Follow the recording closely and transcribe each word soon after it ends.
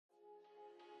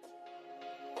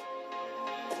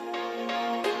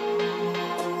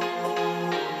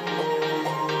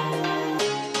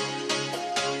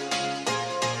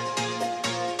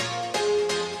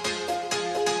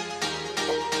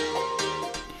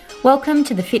Welcome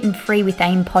to the Fit and Free with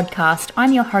AIM podcast.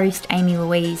 I'm your host, Amy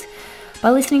Louise. By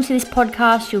listening to this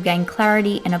podcast, you'll gain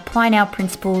clarity and apply our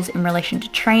principles in relation to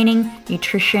training,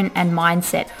 nutrition, and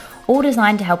mindset, all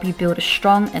designed to help you build a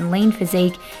strong and lean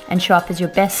physique and show up as your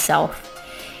best self.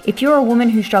 If you're a woman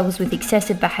who struggles with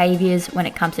excessive behaviors when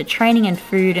it comes to training and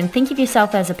food and think of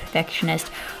yourself as a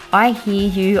perfectionist, I hear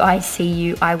you, I see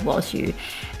you, I was you.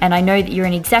 And I know that you're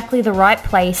in exactly the right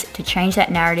place to change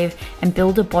that narrative and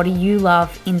build a body you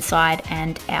love inside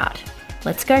and out.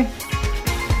 Let's go.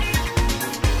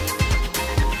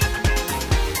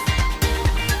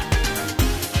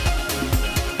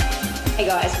 Hey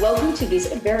guys, welcome to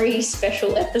this very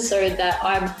special episode that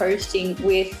I'm hosting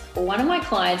with one of my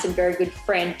clients and very good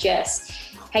friend,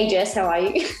 Jess. Hey Jess, how are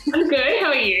you? I'm good, how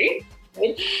are you?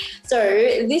 Good. So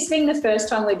this being the first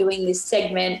time we're doing this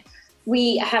segment,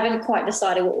 we haven't quite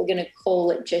decided what we're going to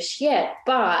call it just yet,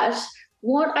 but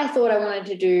what I thought I wanted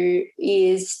to do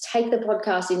is take the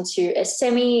podcast into a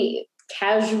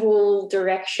semi-casual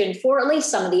direction for at least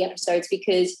some of the episodes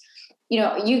because, you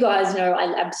know, you guys know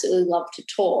I absolutely love to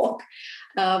talk,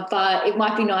 but it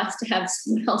might be nice to have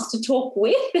someone else to talk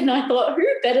with. And I thought, who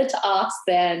better to ask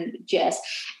than Jess?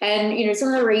 And, you know, some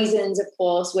of the reasons, of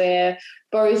course, we're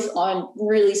both on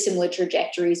really similar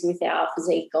trajectories with our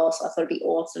physique goals. So I thought it'd be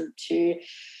awesome to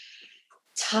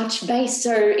touch base.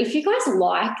 So if you guys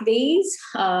like these,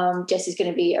 Jess is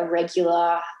going to be a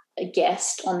regular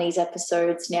guest on these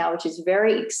episodes now, which is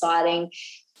very exciting.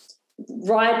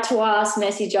 Write to us,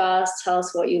 message us, tell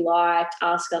us what you liked,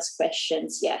 ask us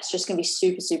questions. Yeah, it's just going to be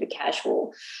super, super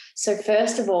casual. So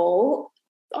first of all,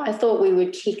 I thought we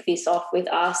would kick this off with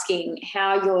asking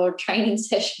how your training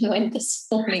session went this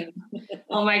morning.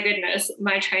 Oh my goodness,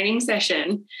 my training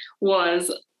session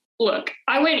was, look,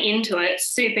 I went into it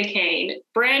super keen,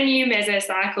 brand new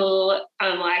mesocycle.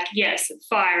 I'm like, yes,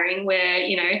 firing, we're,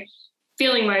 you know,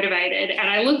 feeling motivated. And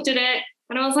I looked at it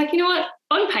and I was like, you know what,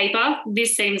 on paper,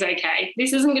 this seems okay.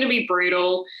 This isn't going to be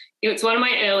brutal. It's one of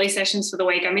my early sessions for the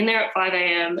week. I'm in there at 5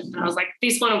 a.m. and I was like,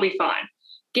 this one will be fine.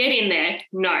 Get in there.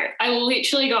 No, I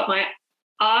literally got my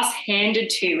ass handed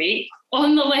to me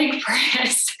on the leg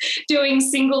press, doing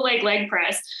single leg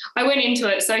press. I went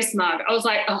into it so smug. I was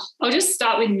like, oh, I'll just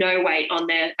start with no weight on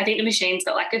there. I think the machine's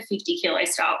got like a 50 kilo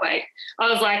start weight.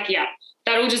 I was like, yeah,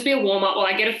 that'll just be a warm up while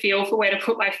I get a feel for where to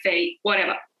put my feet,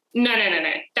 whatever. No.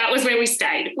 That was where we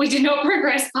stayed. We did not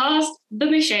progress past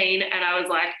the machine. And I was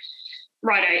like,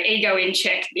 righto, ego in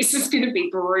check. This is going to be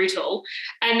brutal.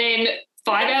 And then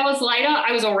 5 hours later,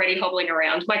 I was already hobbling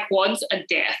around. My quads are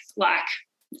death. Like,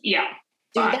 yeah.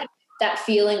 Dude, that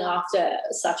feeling after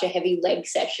such a heavy leg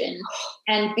session,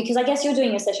 and because I guess you're doing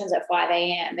your sessions at 5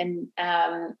 a.m. and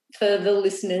for the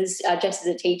listeners, Jess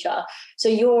is a teacher, so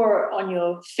you're on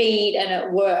your feet and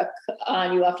at work,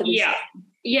 aren't you, after this?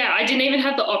 Yeah, I didn't even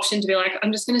have the option to be like,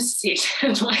 I'm just going to sit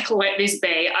and like let this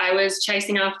be. I was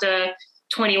chasing after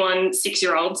 21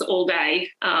 6-year-olds all day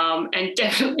and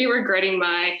definitely regretting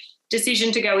my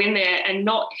decision to go in there and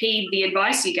not heed the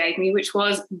advice you gave me, which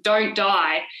was don't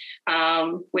die,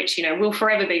 which, you know, will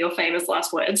forever be your famous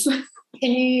last words.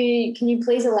 Can you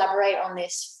please elaborate on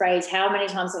this phrase? How many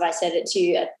times have I said it to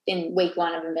you in week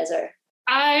 1 of a meso?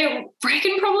 I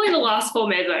reckon probably the last 4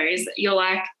 mesos, you're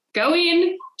like, go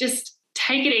in, just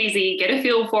take it easy, get a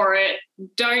feel for it,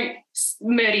 don't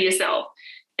murder yourself.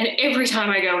 And every time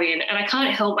I go in, and I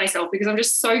can't help myself because I'm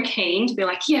just so keen to be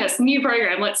like, yes, new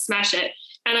program, let's smash it.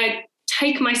 And I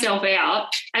take myself out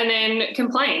and then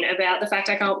complain about the fact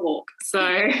I can't walk.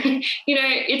 So, you know,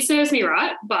 it serves me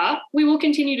right, but we will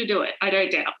continue to do it, I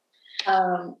don't doubt.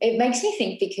 It makes me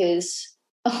think because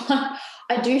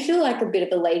I do feel like a bit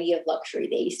of a lady of luxury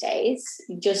these days,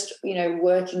 just, you know,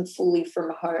 working fully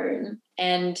from home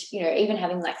and, you know, even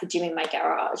having like the gym in my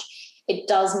garage. It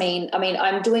does mean, I mean,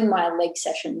 I'm doing my leg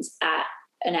sessions at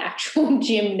an actual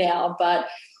gym now, but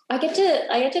I get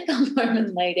to come home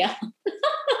and lay down.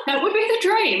 That would be the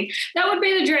dream. That would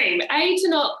be the dream. To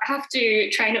not have to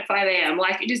train at 5 a.m.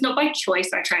 Like, it is not by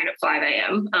choice I train at 5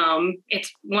 a.m. It's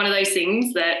one of those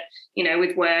things that, you know,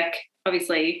 with work,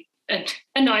 obviously a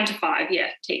 9 to 5, yeah,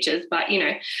 teachers, but, you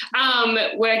know,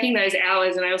 working those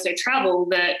hours, and I also travel,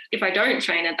 that if I don't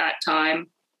train at that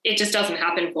time, it just doesn't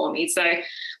happen for me. So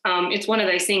it's one of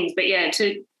those things. But, yeah,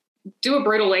 to do a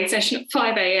brutal leg session at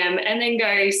 5 a.m. and then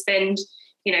go spend,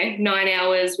 you know, 9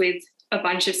 hours with a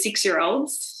bunch of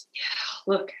 6-year-olds. Yeah,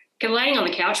 look, laying on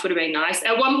the couch would have been nice.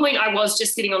 At one point I was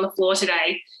just sitting on the floor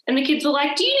today and the kids were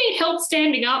like, do you need help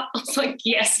standing up? I was like,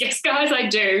 yes, guys, I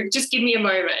do. Just give me a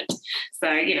moment.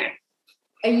 So, you know.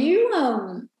 Are you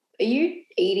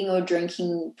eating or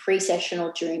drinking pre-session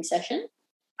or during session?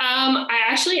 I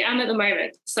actually am at the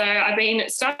moment. So I've been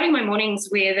starting my mornings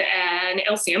with an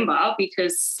LCM bar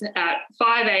because at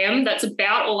 5 a.m. that's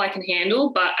about all I can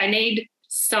handle, but I need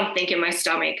something in my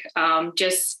stomach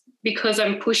just because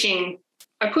I push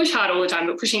hard all the time,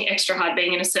 but pushing extra hard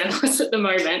being in a surplus at the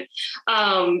moment.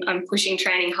 I'm pushing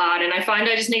training hard and I find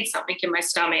I just need something in my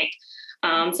stomach.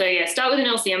 Start with an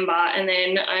LCM bar and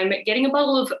then I'm getting a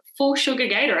bottle of full sugar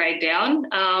Gatorade down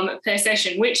per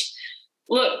session, which,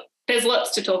 look, there's lots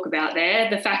to talk about there.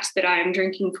 The fact that I'm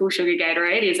drinking full sugar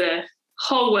Gatorade is a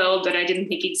whole world that I didn't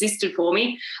think existed for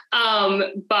me.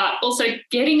 But also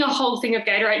getting a whole thing of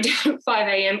Gatorade down at 5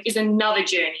 a.m. is another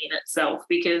journey in itself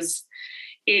because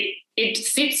it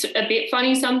sits a bit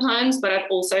funny sometimes, but I've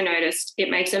also noticed it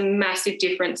makes a massive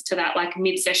difference to that like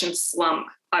mid-session slump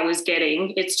I was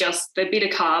getting. It's just the bit of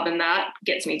carb and that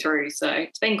gets me through. So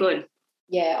it's been good.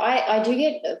 Yeah, I do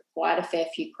get quite a fair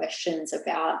few questions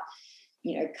about,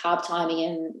 carb timing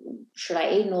and should I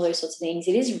eat and all those sorts of things.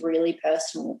 It is really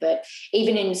personal, but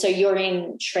so you're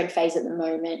in shred phase at the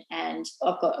moment and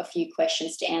I've got a few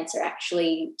questions to answer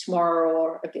actually tomorrow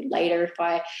or a bit later if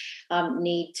I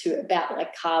need to about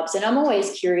like carbs. And I'm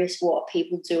always curious what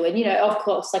people do. And, of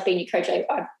course, like being your coach,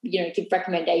 I give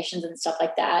recommendations and stuff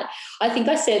like that. I think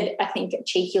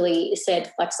cheekily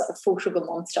said like sort of full sugar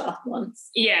monster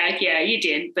once. Yeah, you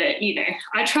did. But,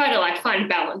 I try to like find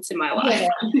balance in my life.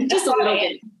 Yeah. Just a little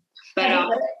bit. But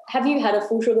have you had a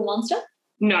full sugar monster?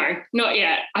 No, not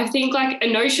yet. I think like a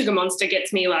no sugar monster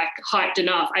gets me like hyped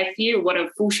enough. I fear what a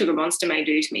full sugar monster may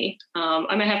do to me.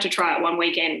 I may have to try it one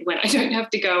weekend when I don't have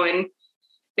to go and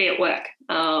be at work.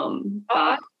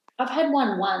 I've had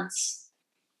one once.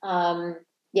 It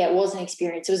was an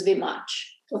experience. It was a bit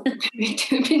much.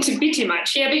 a bit too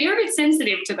much. Yeah, but you're a bit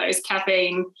sensitive to those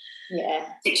caffeine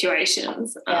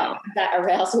situations. That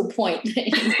arousal point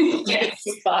gets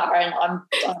too far and I'm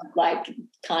like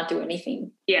can't do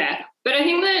anything. Yeah, but I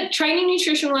think the training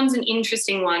nutrition one's an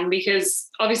interesting one because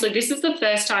obviously this is the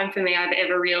first time for me I've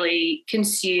ever really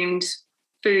consumed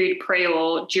food pre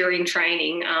or during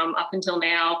training. Up until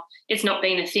now, it's not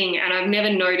been a thing and I've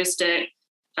never noticed it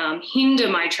hinder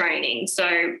my training. So,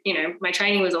 my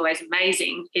training was always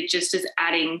amazing. It just is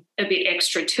adding a bit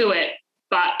extra to it.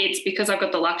 But it's because I've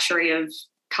got the luxury of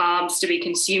carbs to be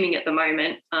consuming at the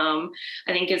moment. I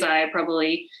think as I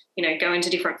probably, go into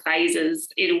different phases,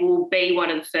 it will be one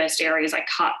of the first areas I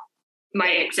cut my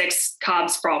excess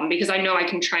carbs from because I know I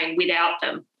can train without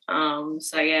them. How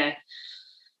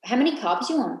many carbs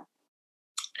are you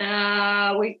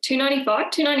on? We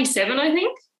 295, 297, I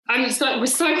think. We're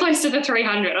so close to the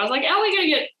 300. I was like, how are we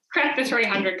going to crack the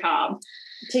 300 carb?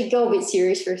 To go a bit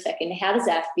serious for a second, how does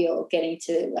that feel getting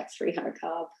to like 300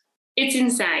 carb? It's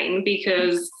insane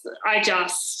because I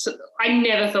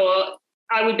never thought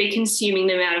I would be consuming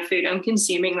the amount of food I'm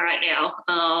consuming right now.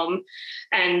 I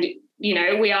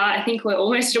think we're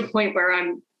almost at a point where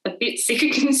I'm a bit sick of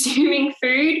consuming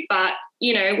food, but,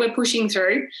 we're pushing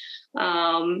through.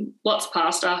 Lots of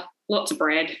pasta, lots of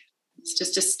bread. It's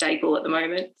just a staple at the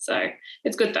moment. So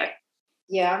it's good though.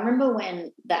 Yeah, I remember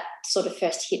when that sort of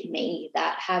first hit me,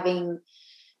 that having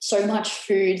so much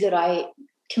food that I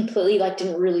completely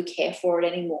didn't really care for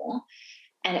it anymore.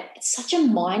 And it's such a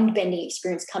mind-bending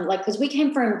experience because we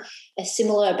came from a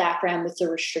similar background with the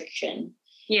restriction.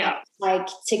 Yeah.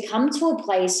 To come to a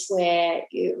place where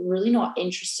you're really not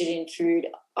interested in food,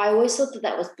 I always thought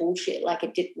that was bullshit.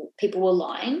 People were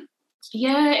lying.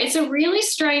 Yeah, it's a really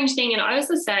strange thing. And I was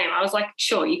the same. I was like,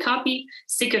 sure, you can't be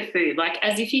sick of food.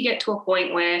 As if you get to a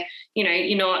point where,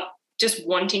 you're not just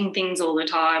wanting things all the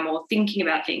time or thinking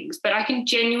about things. But I can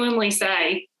genuinely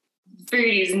say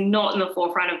food is not in the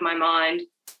forefront of my mind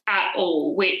at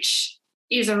all, which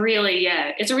is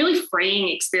it's a really freeing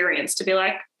experience to be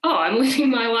like, oh, I'm living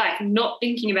my life not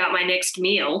thinking about my next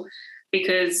meal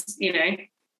because,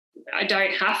 I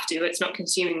don't have to. It's not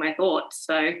consuming my thoughts.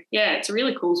 So, yeah, it's a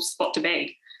really cool spot to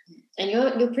be. And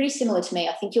you're pretty similar to me.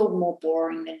 I think you're more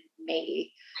boring than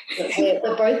me. But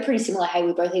we're both pretty similar. Hey,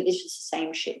 we both eat this just the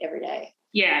same shit every day.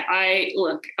 Yeah, I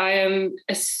am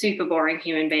a super boring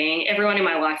human being. Everyone in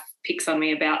my life picks on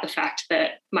me about the fact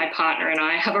that my partner and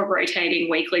I have a rotating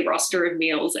weekly roster of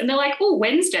meals. And they're like, oh,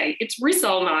 Wednesday, it's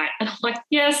risol night. And I'm like,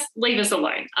 yes, leave us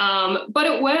alone. But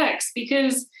it works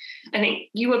because I think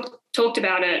you talked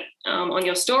about it on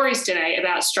your stories today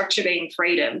about structure being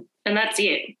freedom. And that's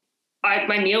it.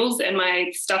 My meals and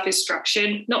my stuff is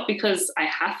structured, not because I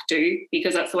have to,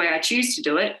 because that's the way I choose to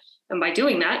do it. And by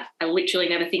doing that, I literally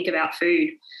never think about food.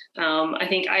 I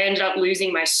think I ended up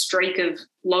losing my streak of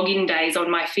login days on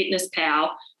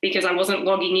MyFitnessPal because I wasn't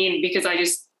logging in because I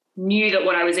just knew that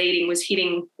what I was eating was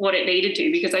hitting what it needed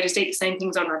to because I just eat the same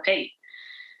things on repeat.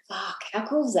 Fuck, how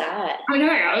cool is that? I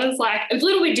know. I was like a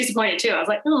little bit disappointed too. I was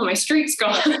like, oh, my streak's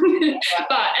gone.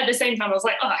 But at the same time, I was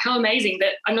like, oh, how amazing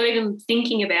that I'm not even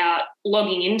thinking about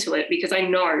logging into it because I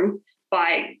know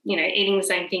by, eating the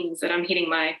same things that I'm hitting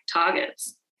my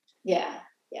targets. Yeah.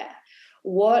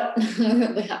 What, we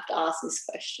have to ask this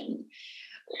question.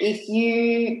 If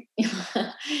you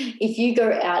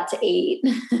go out to eat,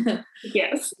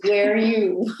 yes, where are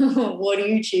you? What are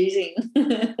you choosing?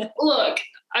 Look,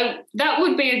 that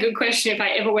would be a good question if I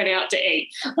ever went out to eat.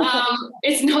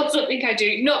 It's not something I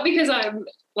do, not because I'm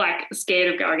like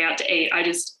scared of going out to eat.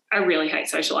 I really hate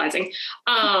socializing,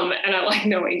 and I like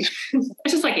knowing. I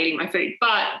just like eating my food.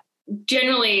 But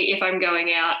generally, if I'm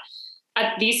going out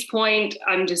at this point,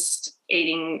 I'm just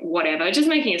eating whatever, just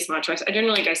making a smart choice. I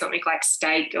generally go something like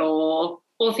steak or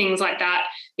things like that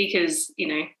because,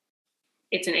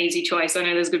 it's an easy choice. I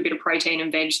know there's a good bit of protein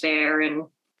and veg there, and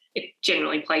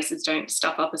generally places don't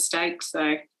stuff up a steak.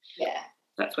 So yeah,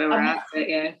 that's where we're at. But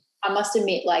yeah. I must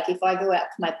admit, like if I go out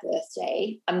for my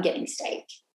birthday, I'm getting steak.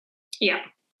 Yeah.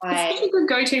 It's such a good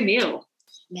go-to meal.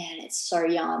 Man, it's so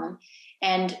yum.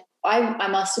 And I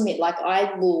must admit, like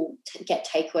I will get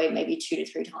takeaway maybe 2 to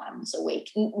 3 times a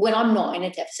week when I'm not in a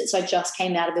deficit. So I just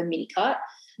came out of a mini cut.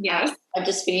 Yes. I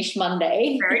just finished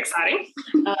Monday. Very exciting.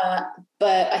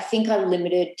 But I think I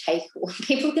limited takeaway.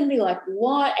 People are going to be like,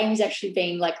 what? Amy's actually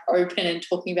being like open and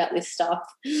talking about this stuff.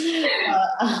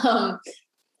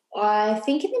 I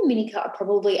think in the mini cut I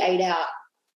probably ate out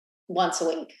once a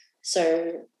week.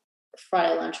 So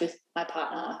Friday lunch with my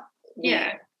partner.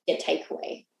 Yeah. Get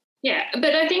takeaway. Yeah,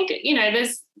 but I think,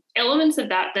 there's elements of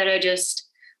that are just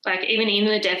like even in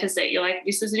the deficit, you're like,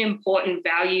 this is an important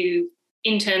value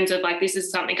in terms of like, this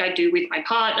is something I do with my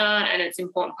partner and it's an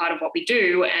important part of what we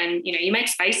do. And, you make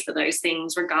space for those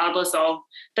things regardless of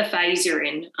the phase you're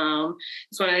in.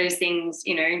 It's one of those things,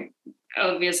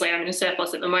 obviously I'm in a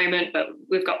surplus at the moment, but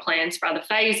we've got plans for other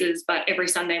phases. But every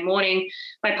Sunday morning,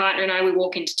 my partner and I, we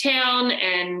walk into town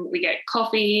and we get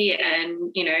coffee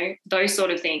and, those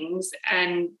sort of things.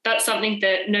 And that's something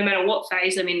that no matter what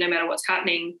phase I'm in, no matter what's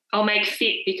happening, I'll make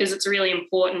fit because it's a really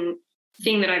important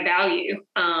thing that I value.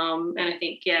 And I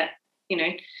think,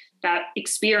 that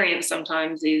experience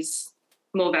sometimes is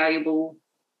more valuable,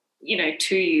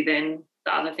 to you than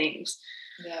the other things.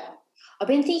 Yeah. I've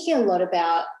been thinking a lot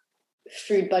about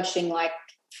food budgeting, like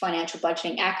financial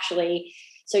budgeting actually.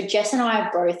 So Jess and I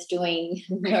are both doing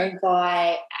no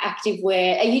buy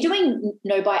activewear. Are you doing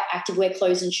no buy activewear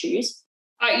clothes and shoes?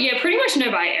 Yeah, pretty much no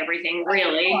buy everything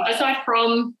really. Aside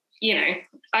from,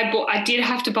 I did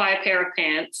have to buy a pair of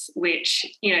pants, which,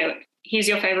 here's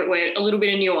your favorite word, a little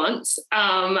bit of nuance.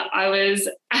 I was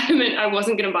adamant I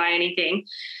wasn't going to buy anything.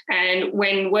 And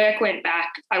when work went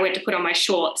back, I went to put on my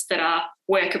shorts that are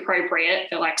work appropriate.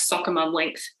 They're like soccer mum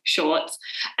length shorts.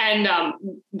 And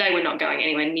they were not going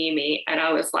anywhere near me. And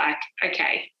I was like,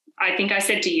 okay, I think I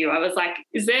said to you, I was like,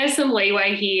 is there some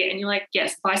leeway here? And you're like,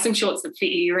 yes, buy some shorts that fit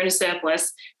you. You're in a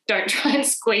surplus. Don't try and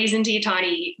squeeze into your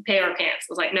tiny pair of pants.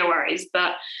 I was like, no worries.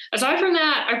 But aside from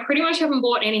that, I pretty much haven't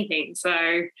bought anything. So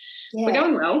we're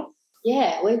going well.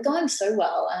 Yeah, we're going so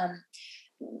well.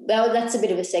 That's a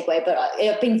bit of a segue, but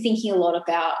I've been thinking a lot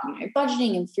about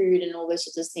budgeting and food and all those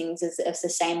sorts of things as the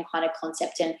same kind of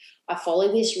concept. And I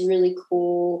follow this really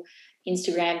cool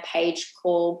Instagram page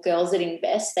called Girls That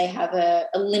Invest. They have a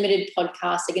limited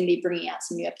podcast. They're going to be bringing out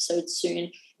some new episodes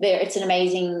soon. It's an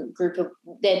amazing group of,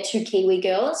 they're 2 Kiwi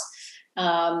girls.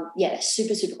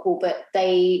 Super, super cool. But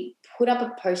they put up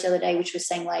a post the other day which was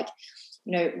saying like,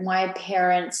 my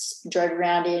parents drove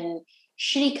around in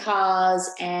shitty cars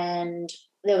and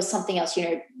there was something else,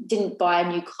 didn't buy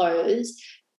new clothes,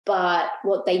 but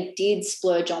what they did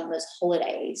splurge on was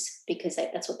holidays because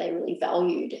that's what they really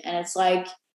valued. And it's like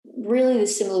really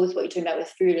similar with what you're talking about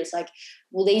with food. It's like,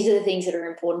 well, these are the things that are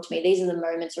important to me. These are the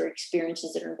moments or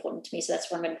experiences that are important to me. So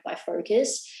that's where I'm going to put my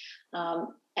focus. And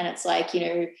it's like,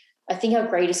 I think our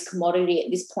greatest commodity at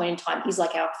this point in time is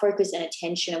like our focus and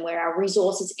attention and where our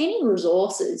resources, any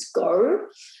resources go.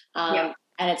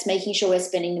 And it's making sure we're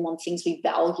spending them on things we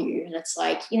value. And it's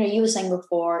like, you were saying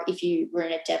before, if you were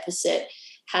in a deficit,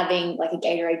 having like a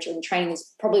Gatorade during training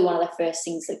is probably one of the first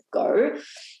things that go.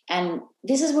 And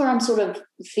this is where I'm sort of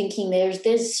thinking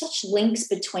there's such links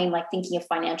between like thinking of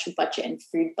financial budget and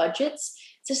food budgets.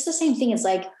 It's just the same thing. It's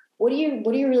like, what do you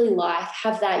really like?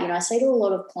 Have that, I say to a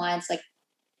lot of clients, like,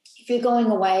 if you're going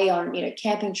away on,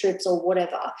 camping trips or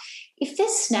whatever, if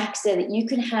there's snacks there that you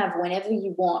can have whenever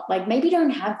you want, like maybe don't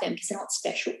have them because they're not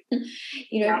special,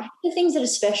 the things that are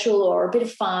special or a bit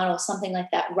of fun or something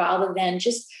like that, rather than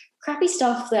just crappy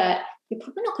stuff that you're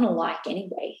probably not going to like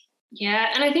anyway. Yeah.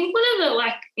 And I think one of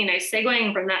the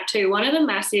segueing from that too, one of the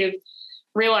massive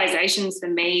realizations for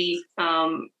me,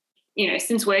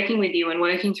 since working with you and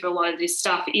working through a lot of this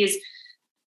stuff is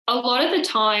a lot of the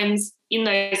times in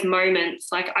those moments,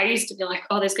 like I used to be like,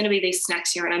 oh, there's going to be these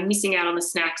snacks here and I'm missing out on the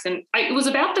snacks. And it was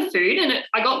about the food, and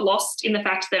I got lost in the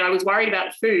fact that I was worried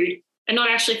about the food and not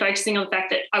actually focusing on the fact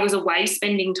that I was away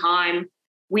spending time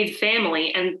with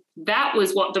family. And that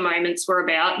was what the moments were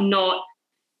about, not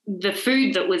the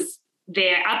food that was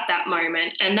there at that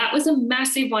moment. And that was a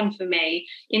massive one for me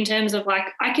in terms of like,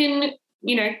 I can,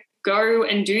 go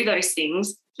and do those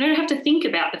things. I don't have to think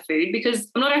about the food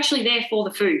because I'm not actually there for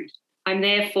the food. I'm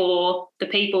there for the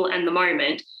people and the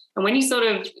moment. And when you sort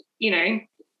of,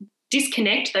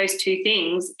 disconnect those two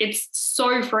things, it's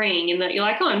so freeing in that you're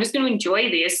like, oh, I'm just going to enjoy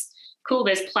this. Cool,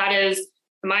 there's platters.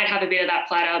 I might have a bit of that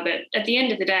platter, but at the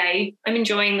end of the day, I'm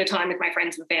enjoying the time with my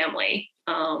friends and family.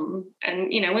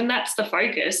 When that's the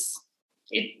focus,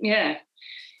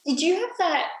 Did you have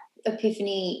that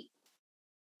epiphany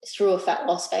through a fat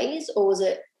loss phase, or was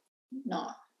it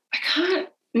not? I can't.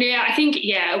 Yeah, I think,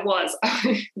 it was.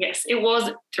 Yes, it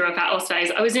was through a fat loss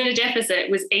phase. I was in a deficit.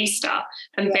 It was Easter,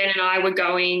 and Ben and I were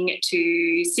going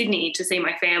to Sydney to see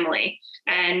my family,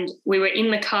 and we were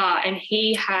in the car and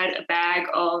he had a bag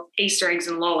of Easter eggs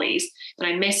and lollies, and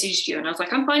I messaged you and I was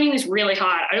like, I'm finding this really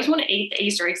hard. I just want to eat the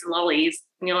Easter eggs and lollies.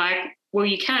 And you're like, well,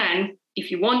 you can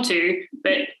if you want to,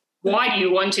 but why do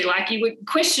you want to? Like, you were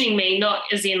questioning me, not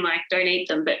as in like, don't eat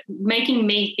them, but making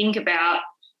me think about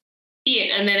it.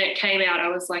 And then it came out, I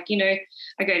was like,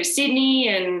 I go to Sydney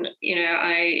and,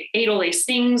 I eat all these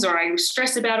things, or I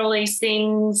stress about all these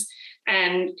things.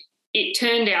 And it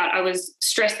turned out I was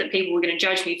stressed that people were going to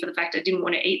judge me for the fact I didn't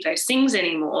want to eat those things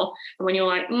anymore. And when you're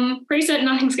like, pretty certain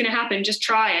nothing's going to happen, just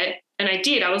try it. And I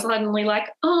did. I was suddenly like,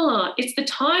 oh, it's the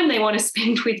time they want to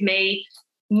spend with me,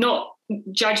 not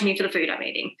judge me for the food I'm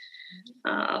eating,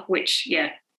 which,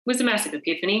 was a massive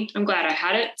epiphany. I'm glad I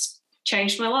had it. It's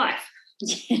changed my life.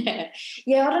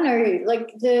 Yeah, I don't know.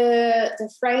 Like the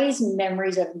phrase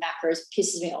memories over macros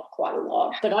pisses me off quite a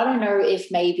lot. But I don't know if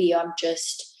maybe I'm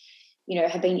just,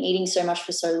 have been eating so much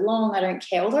for so long, I don't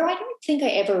care. Although I don't think I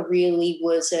ever really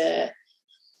was I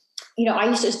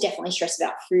used to definitely stress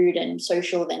about food and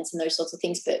social events and those sorts of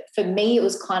things. But for me, it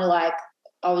was kind of like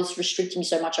I was restricting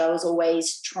so much. I was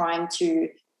always trying to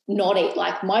not eat.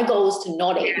 Like my goal was to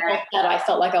not eat, not that I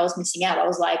felt like I was missing out. I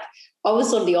was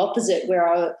sort of the opposite, where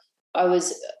I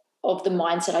was of the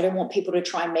mindset, I don't want people to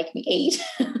try and make me eat.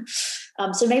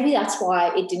 So maybe that's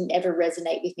why it didn't ever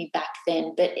resonate with me back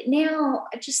then. But now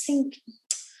I just think,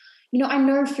 I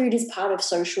know food is part of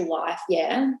social life,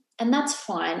 and that's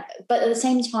fine. But at the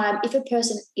same time, if a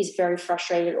person is very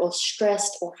frustrated or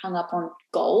stressed or hung up on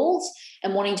goals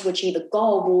and wanting to achieve a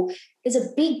goal, well, there's a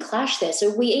big clash there.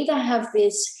 So we either have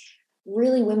this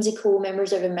really whimsical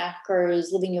memories over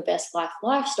macros, living your best life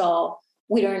lifestyle,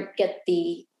 we don't get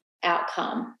the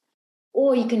outcome,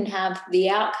 or you can have the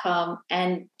outcome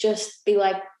and just be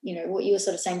like, what you were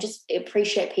sort of saying, just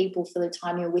appreciate people for the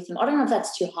time you're with them. I don't know if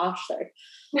that's too harsh though.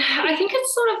 I think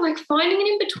it's sort of like finding an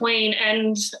in between,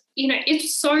 and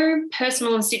it's so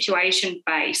personal and situation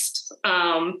based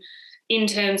in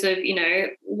terms of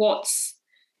what's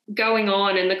going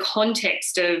on and the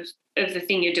context of the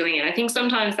thing you're doing. And I think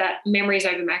sometimes that memories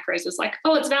over macros is like,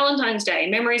 oh, it's Valentine's Day,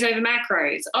 memories over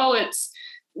macros. Oh, it's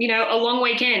a long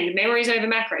weekend, memories over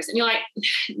macros. And you're like,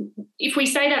 if we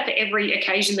say that for every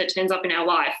occasion that turns up in our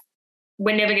life,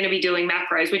 we're never going to be doing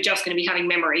macros. We're just going to be having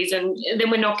memories, and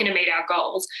then we're not going to meet our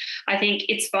goals. I think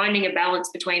it's finding a balance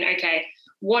between, okay,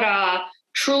 what are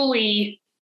truly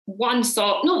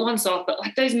not once off, but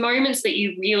like those moments that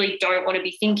you really don't want to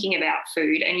be thinking about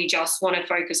food and you just want to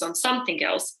focus on something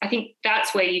else. I think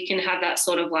that's where you can have that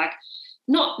sort of like,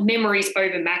 not memories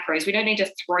over macros. We don't need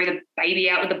to throw the baby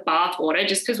out with the bathwater.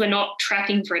 Just because we're not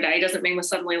tracking for a day doesn't mean we're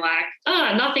suddenly like,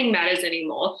 nothing matters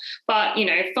anymore. But,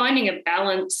 finding a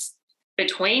balance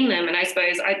between them. And I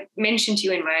suppose I mentioned to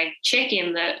you in my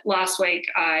check-in that last week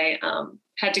I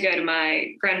had to go to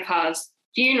my grandpa's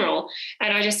funeral,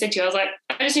 and I just said to you, I was like,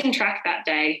 I just didn't track that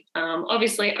day.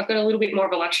 Obviously, I've got a little bit more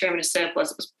of a luxury. I'm in a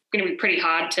surplus. It was going to be pretty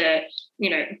hard to,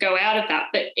 go out of that.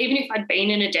 But even if I'd been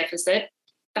in a deficit,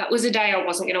 that was a day I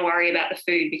wasn't going to worry about the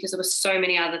food because there were so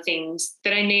many other things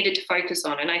that I needed to focus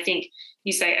on. And I think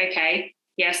you say, okay,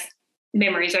 yes,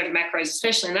 memories over macros,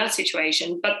 especially in that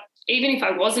situation. But even if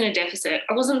I was in a deficit,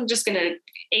 I wasn't just going to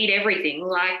eat everything.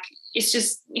 Like, it's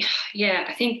just,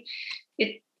 I think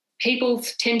people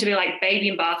tend to be like baby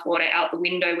in bathwater out the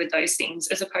window with those things,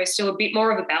 as opposed to a bit more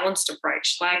of a balanced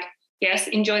approach. Like, yes,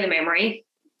 enjoy the memory.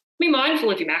 Be mindful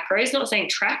of your macros, not saying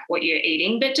track what you're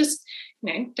eating, but just,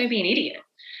 don't be an idiot.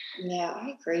 Yeah,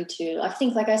 I agree too. I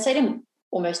think, like I say to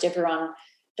almost everyone,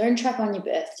 don't track on your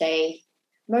birthday.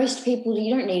 Most people,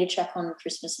 you don't need to track on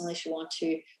Christmas unless you want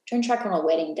to. Don't track on a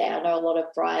wedding day. I know a lot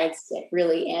of brides get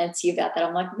really antsy about that.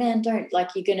 I'm like, man, don't.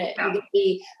 Like, you're gonna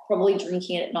be probably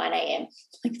drinking it at 9 a.m.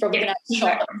 Like, probably gonna have a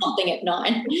shot or something at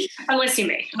 9. Unless you're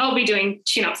me, I'll be doing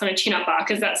chin-ups on a chin-up bar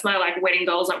because that's my like wedding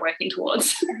goals I'm working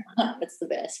towards. That's the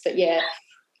best. But yeah,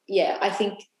 I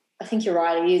think you're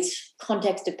right. It is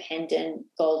context dependent,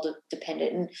 goal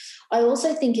dependent, and I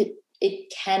also think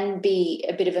it can be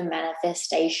a bit of a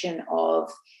manifestation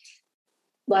of,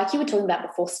 like you were talking about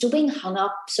before, still being hung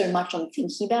up so much on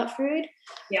thinking about food.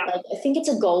 Yeah. Like, I think it's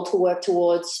a goal to work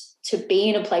towards, to be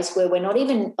in a place where we're not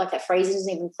even, like, that phrase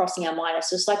isn't even crossing our mind.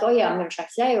 It's just like, oh yeah, I'm going to track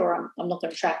today, or I'm not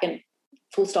going to track, and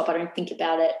full stop. I don't think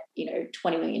about it,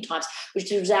 20 million times,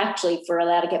 which is actually, for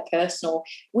allowed to get personal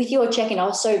with your check-in. I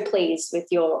was so pleased with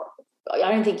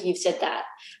I don't think you've said that.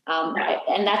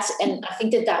 And I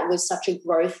think that was such a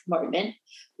growth moment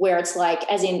where it's like,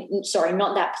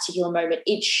 not that particular moment,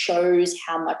 it shows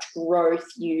how much growth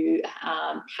you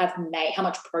have made, how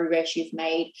much progress you've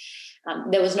made.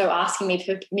 There was no asking me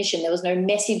for permission. There was no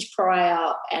message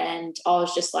prior. And I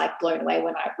was just like blown away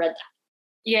when I read that.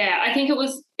 Yeah, I think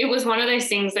it was one of those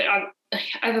things that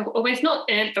I've always not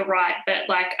earned the right, but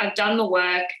like I've done the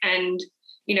work and,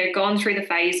 gone through the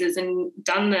phases and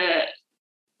done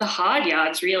the hard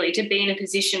yards really to be in a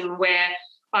position where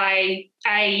I,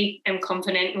 A, am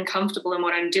confident and comfortable in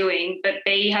what I'm doing, but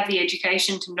B, have the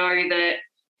education to know that,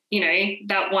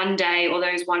 that one day or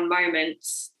those one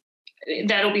moments,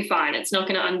 that'll be fine. It's not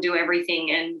going to undo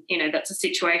everything. And, that's a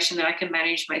situation that I can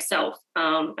manage myself.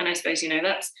 And I suppose,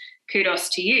 that's kudos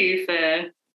to you for,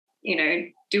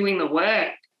 doing the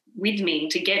work with me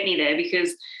to get me there,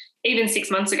 because even 6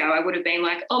 months ago, I would have been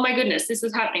like, oh my goodness, this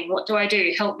is happening. What do I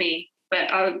do? Help me.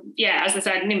 But as I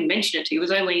said, I didn't even mention it to you. It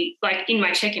was only like in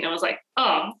my check-in, I was like,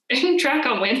 oh, track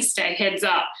on Wednesday, heads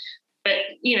up. But,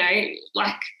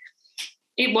 like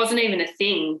it wasn't even a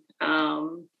thing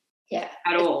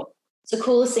at all. It's the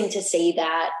coolest thing to see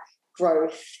that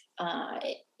growth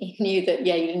in you, that,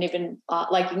 you didn't even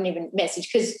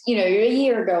message, because, a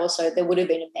year ago or so there would have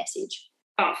been a message.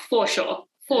 Oh, for sure.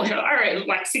 For sure.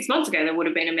 Like 6 months ago, there would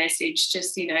have been a message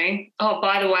just, oh,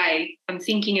 by the way, I'm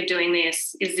thinking of doing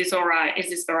this. Is this all right? Is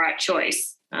this the right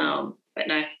choice? But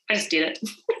no, I just did it.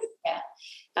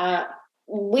 Yeah.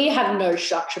 We have no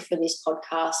structure for this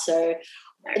podcast, so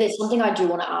there's something I do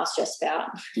want to ask Jess about.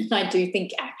 I do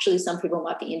think actually some people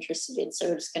might be interested in, so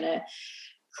we're just going to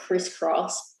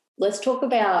crisscross. Let's talk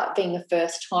about being a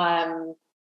first-time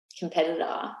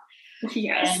competitor.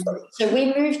 Yes. So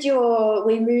we moved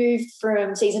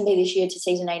from season B this year to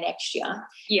season A next year.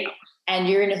 Yeah. And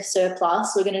you're in a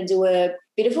surplus. We're going to do a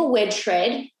bit of a wedge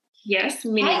shred. Yes.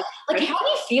 How are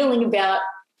you feeling about,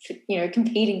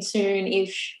 competing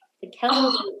soon-ish?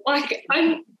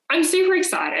 I'm super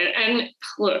excited. And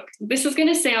look, this is going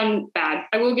to sound bad.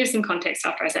 I will give some context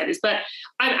after I say this, but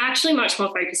I'm actually much more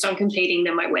focused on competing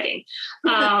than my wedding,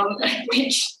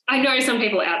 which I know some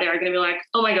people out there are going to be like,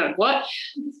 oh my God, what?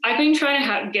 I've been trying to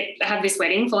have this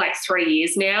wedding for like 3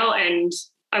 years now, and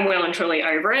I'm well and truly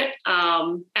over it.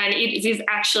 And it is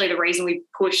actually the reason we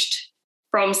pushed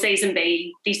from season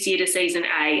B this year to season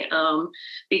A,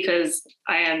 because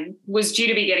I was due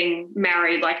to be getting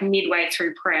married like midway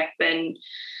through prep, and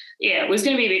it was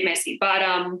going to be a bit messy. But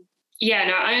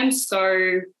I am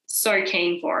so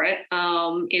keen for it.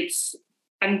 I'm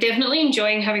definitely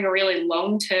enjoying having a really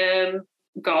long-term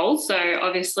goal. So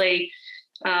obviously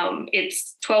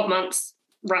it's 12 months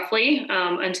roughly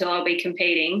until I'll be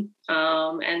competing.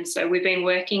 And so we've been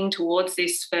working towards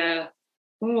this for,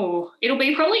 it'll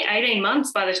be probably 18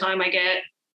 months by the time I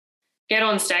get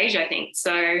on stage, I think.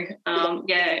 So,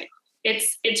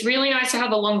 it's really nice to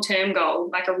have a long-term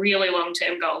goal, like a really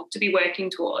long-term goal to be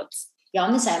working towards. Yeah,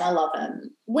 I'm the same. I love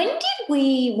them. When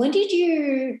did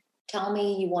you tell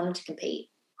me you wanted to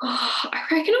compete? I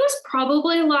reckon it was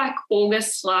probably like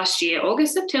August,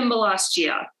 September last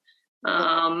year.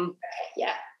 Yeah,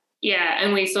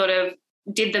 and we sort of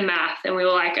did the math and we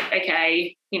were like,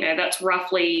 okay, that's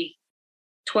roughly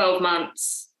 12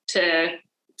 months to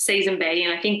season B,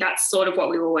 and I think that's sort of what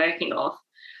we were working off.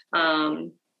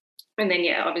 And then,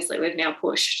 obviously we've now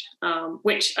pushed,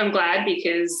 which I'm glad,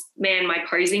 because, man, my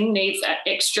posing needs that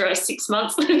extra 6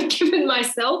 months that I've given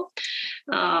myself.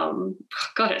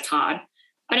 God, it's hard.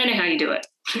 I don't know how you do it.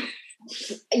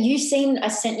 I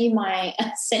sent you my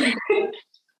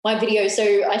video.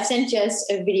 So I sent Jess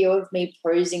a video of me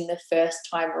posing the first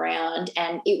time around,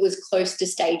 and it was close to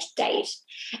stage date,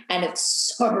 and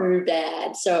it's so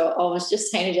bad. So I was just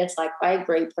saying to Jess, like, I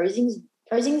agree,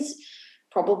 posing's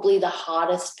probably the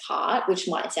hardest part, which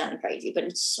might sound crazy, but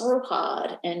it's so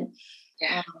hard. And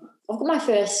Yeah. I've got my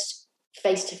first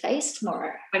face-to-face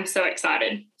tomorrow. I'm so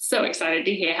excited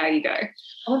to hear how you go.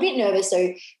 I'm a bit nervous,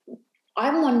 so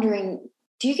I'm wondering,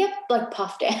 do you get like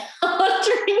puffed out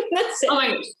during the session? Oh my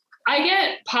gosh. I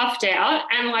get puffed out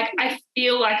and like I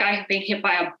feel like I've been hit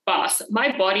by a bus.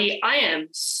 My body, I am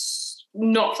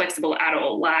not flexible at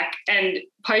all. Like, and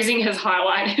posing has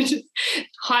highlighted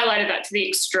that to the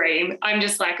extreme. I'm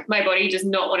just like, my body does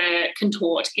not want to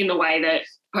contort in the way that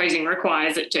posing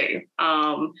requires it to.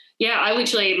 I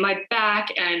literally, my back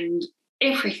and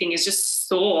everything is just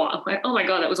sore. I'm like, oh my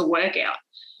God, that was a workout.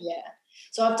 Yeah.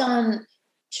 So I've done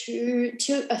two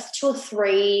or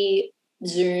three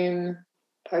Zoom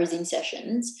posing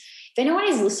sessions. If anyone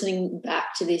is listening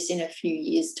back to this in a few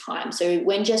years' time, so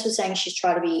when Jess was saying she's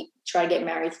trying to get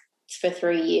married for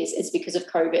 3 years, it's because of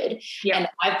COVID. Yeah. And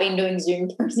I've been doing Zoom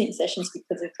posing sessions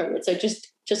because of COVID. So just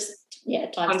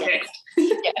time's down.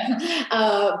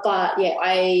 But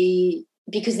yeah,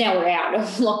 because now we're out of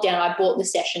lockdown, I bought the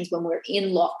sessions when we're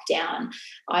in lockdown.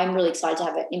 I'm really excited to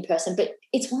have it in person. But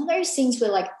it's one of those things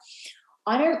where like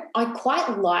I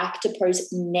quite like to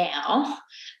pose now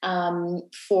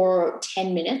for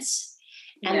 10 minutes.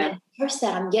 And then post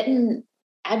that, I'm getting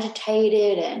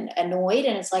agitated and annoyed.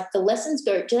 And it's like the lessons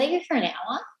do they go for an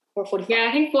hour or 45? Yeah,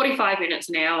 I think 45 minutes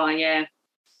an hour, yeah.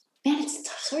 Man, it's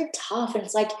so tough. And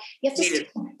it's like you have to stick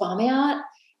your bum out.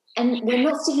 And we're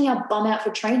not sticking our bum out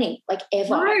for training, like ever.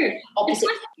 No, opposite.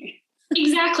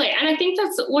 Exactly. And I think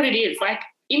that's what it is. Like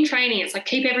in training, it's like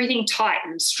keep everything tight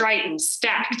and straight and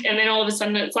stacked. And then all of a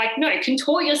sudden it's like, no,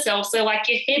 contort yourself so like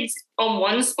your head's on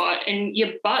one spot and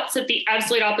your butt's at the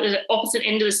absolute opposite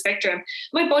end of the spectrum.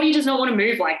 My body does not want to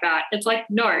move like that. It's like,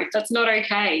 no, that's not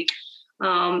okay.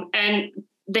 And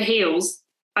the heels,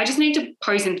 I just need to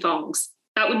pose in thongs.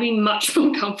 That would be much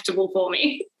more comfortable for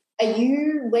me.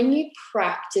 When you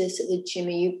practice at the gym, are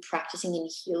you practicing in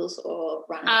heels or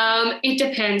running? It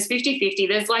depends, 50-50.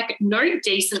 There's like no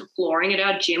decent flooring at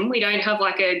our gym. We don't have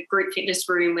like a group fitness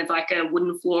room with like a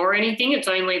wooden floor or anything. It's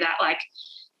only that like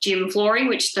gym flooring,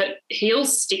 which the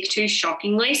heels stick to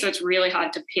shockingly. So it's really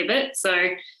hard to pivot.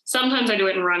 So sometimes I do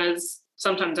it in runners.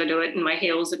 Sometimes I do it in my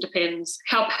heels. It depends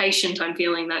how patient I'm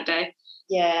feeling that day.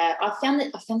 Yeah, I found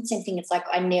the same thing. It's like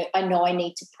I know I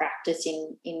need to practice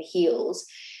in heels.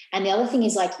 And the other thing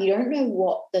is like you don't know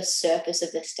what the surface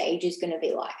of the stage is going to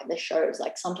be like at the shows.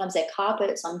 Like sometimes they're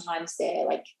carpet, sometimes they're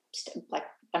like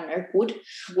I don't know, wood.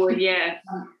 Yeah.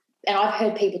 And I've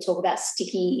heard people talk about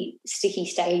sticky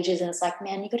stages, and it's like,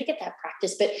 man, you got to get that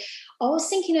practice. But I was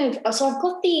thinking so I've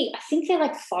got I think they're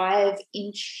like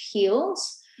 5-inch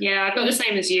heels. Yeah, I've got the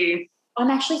same as you. I'm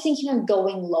actually thinking of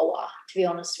going lower, to be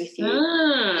honest with you.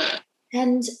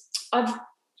 And I've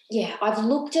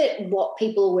looked at what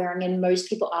people are wearing, and most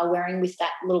people are wearing with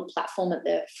that little platform at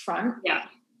the front. Yeah.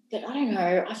 But I don't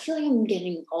know. I feel like I'm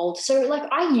getting old. So like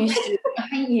I used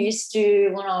to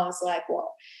when I was like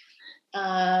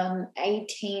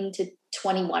 18 to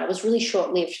 21. It was really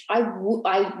short-lived.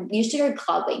 I used to go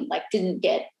clubbing, like didn't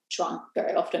get drunk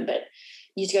very often, but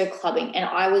used to go clubbing, and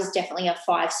I was definitely a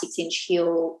 5-6-inch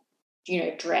heel,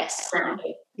 dress.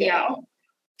 Yeah.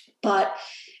 But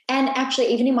and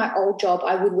actually, even in my old job,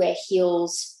 I would wear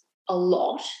heels a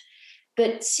lot.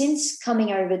 But since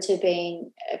coming over to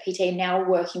being a PT, now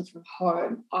working from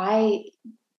home, I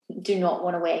do not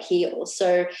want to wear heels.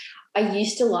 So I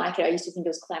used to like it. I used to think it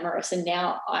was glamorous, and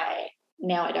now I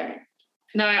don't.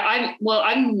 No, I've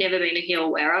never been a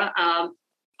heel wearer.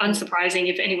 Unsurprising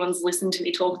if anyone's listened to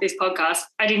me talk this podcast,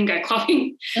 I didn't go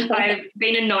clubbing. I've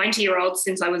been a 90-year-old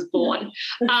since I was born.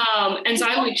 And so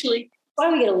I literally... Why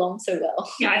do we get along so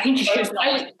well? Yeah, I think it is.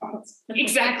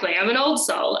 Exactly. I'm an old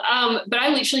soul. But I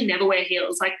literally never wear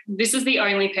heels. Like this is the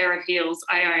only pair of heels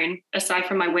I own aside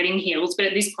from my wedding heels. But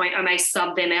at this point I may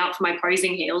sub them out for my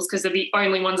posing heels because they're the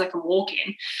only ones I can walk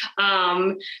in.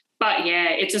 But yeah,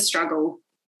 it's a struggle.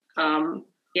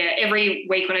 Every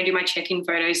week when I do my check-in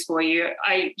photos for you,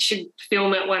 I should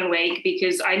film it one week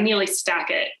because I nearly stack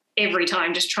it every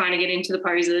time just trying to get into the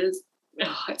poses.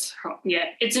 Oh,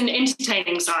 it's an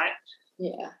entertaining sight.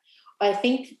 Yeah. I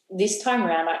think this time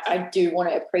around I do want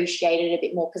to appreciate it a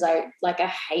bit more because I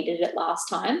hated it last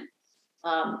time.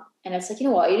 And it's like, you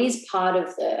know what, it is part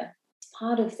of the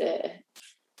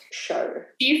show.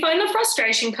 Do you find the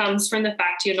frustration comes from the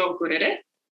fact you're not good at it?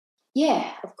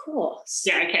 Yeah, of course.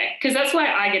 Yeah, okay. Because that's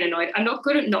why I get annoyed. I'm not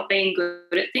good at not being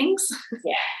good at things.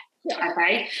 Yeah.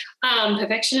 Okay.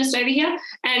 Perfectionist over here.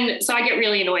 And so I get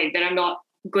really annoyed that I'm not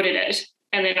good at it.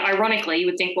 And then ironically, you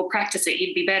would think, well, practice it,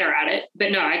 you'd be better at it.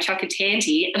 But no, I chuck a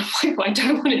tanty and I'm like, well, I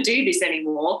don't want to do this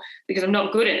anymore because I'm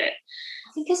not good at it.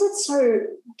 Because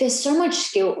there's so much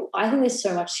skill. I think there's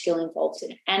so much skill involved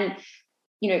in it. And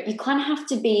you kind of have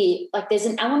to be like, there's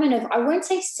an element of, I won't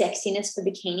say sexiness for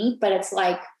bikini, but it's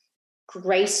like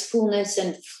gracefulness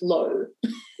and flow.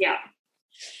 Yeah.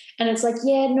 And it's like,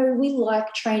 yeah, no, we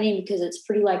like training because it's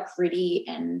pretty like gritty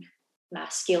and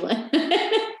masculine.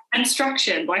 And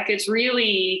structured. Like it's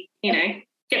really,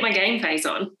 get my game face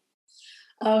on.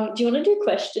 Do you want to do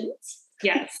questions?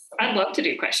 Yes, I'd love to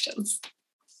do questions.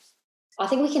 I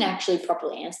think we can actually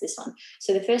properly answer this one.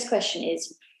 So the first question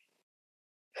is,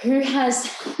 who has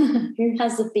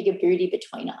the bigger booty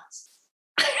between us?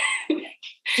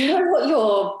 Do you know what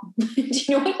your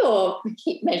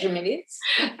hip measurement is?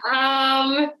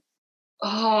 I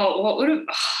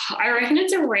reckon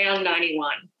it's around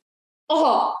 91.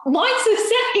 Oh, mine's the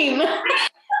same.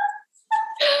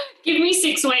 Give me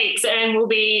 6 weeks and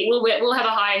we'll have a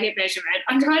higher hip measurement.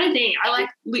 I'm trying to think.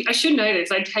 I should know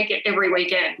this. I take it every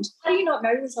weekend. How do you not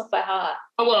know this off by heart?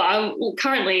 Oh, well, I'm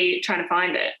currently trying to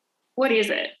find it. What is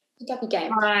it? Pick up your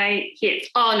game. My hips.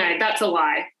 Oh, no, that's a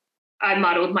lie. I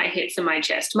muddled my hips and my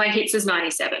chest. My hips is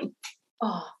 97.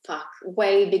 Oh, fuck.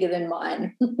 Way bigger than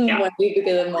mine. Yeah. Way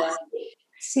bigger than mine.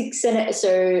 6 centimeters.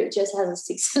 So Jess has a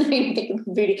 6 centimeter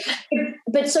booty.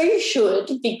 But so you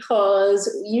should, because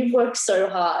you've worked so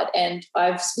hard and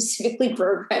I've specifically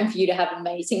programmed for you to have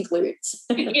amazing glutes.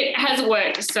 It has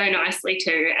worked so nicely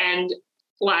too. And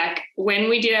like when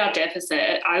we did our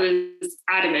deficit, I was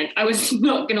adamant I was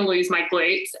not going to lose my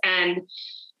glutes. And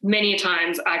many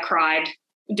times I cried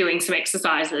doing some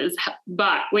exercises.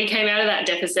 But we came out of that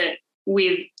deficit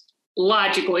with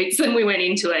larger glutes than we went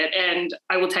into it, and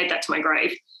I will take that to my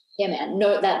grave. Yeah, man.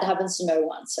 No, that happens to no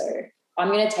one. So I'm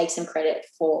going to take some credit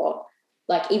for,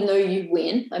 like, even though you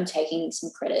win, I'm taking some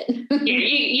credit. Yeah,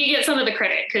 you get some of the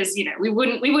credit because, we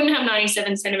wouldn't have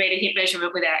 97 centimeter hip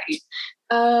measurement without you.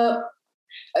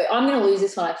 I'm going to lose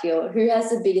this one, I feel. Who has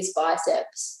the biggest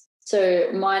biceps?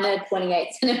 So mine are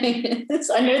 28 centimeters.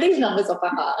 I know these numbers off by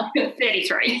heart.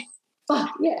 33. Oh,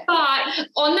 yeah. But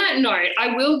on that note,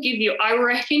 I will give you, I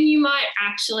reckon you might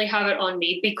actually have it on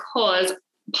me because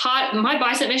my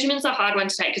bicep measurements are a hard one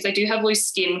to take because I do have loose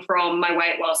skin from my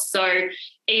weight loss. So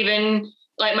even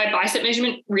like my bicep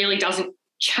measurement really doesn't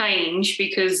change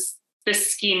because the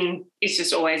skin is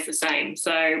just always the same.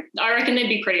 So I reckon they'd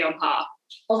be pretty on par.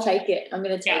 I'll take it. I'm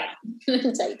going to take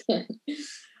it.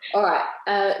 All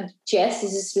right. Jess,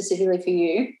 this is specifically for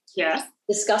you. Yes.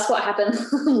 Discuss what happened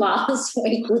last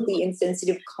week with the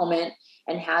insensitive comment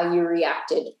and how you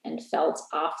reacted and felt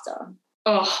after.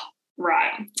 Oh,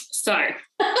 right. So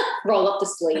roll up the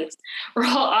sleeves.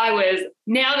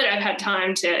 Now that I've had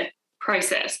time to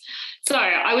process. So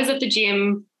I was at the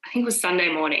gym, I think it was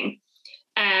Sunday morning,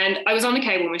 and I was on the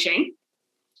cable machine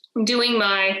doing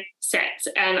my sets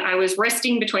and I was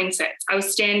resting between sets. I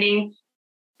was standing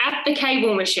at the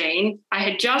cable machine. I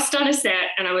had just done a set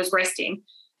and I was resting.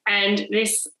 And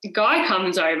this guy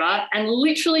comes over and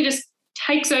literally just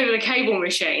takes over the cable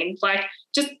machine, like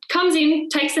just comes in,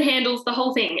 takes the handles, the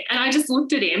whole thing. And I just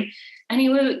looked at him and he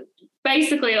was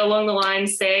basically along the line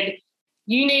said,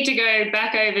 you need to go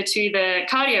back over to the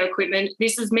cardio equipment.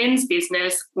 This is men's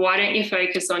business. Why don't you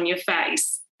focus on your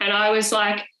face? And I was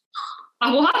like,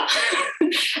 what?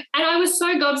 And I was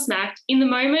so gobsmacked. In the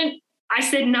moment, I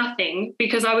said nothing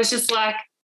because I was just like,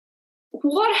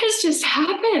 what has just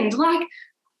happened? Like,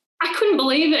 I couldn't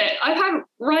believe it. I've had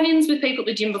run-ins with people at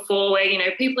the gym before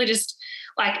where, people are just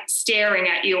like staring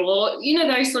at you or,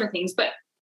 those sort of things. But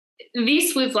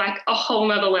this was like a whole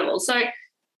nother level. So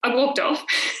I walked off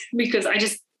because I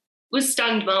just was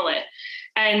stunned mullet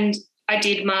and I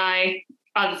did my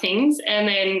other things. And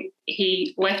then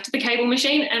he left the cable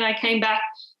machine and I came back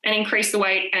and increased the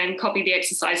weight and copied the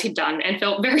exercise he'd done and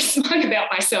felt very smug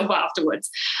about myself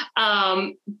afterwards.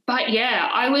 But yeah,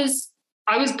 I was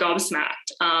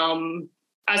gobsmacked.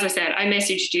 As I said, I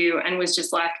messaged you and was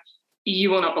just like,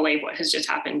 you will not believe what has just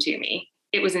happened to me.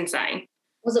 It was insane.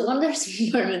 Was it one of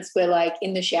those moments where, like,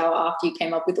 in the shower after you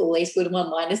came up with all these good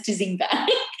one-liners to zing back?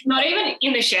 Not even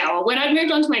in the shower. When I'd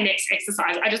moved on to my next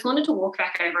exercise, I just wanted to walk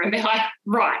back over and be like,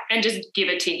 right, and just give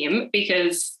it to him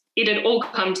because it had all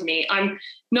come to me. I'm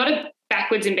not a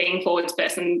backwards and being forwards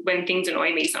person when things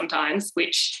annoy me sometimes,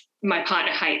 which my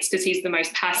partner hates because he's the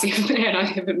most passive man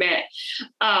I've ever met.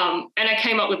 And I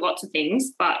came up with lots of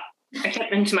things, but I kept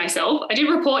them to myself. I did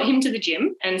report him to the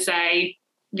gym and say,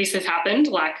 this has happened,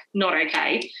 like, not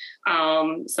okay.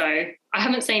 So I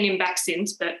haven't seen him back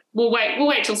since, but we'll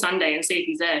wait till Sunday and see if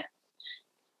he's there.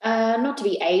 Not to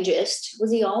be ageist, was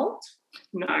he old?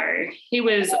 No, he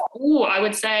was, I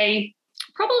would say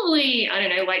probably, I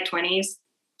don't know, late 20s,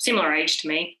 similar age to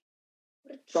me.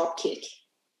 What a drop kick.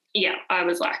 Yeah, I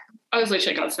was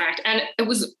literally gobsmacked. And it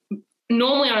was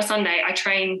normally on a Sunday I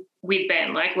train with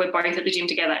Ben, like we're both at the gym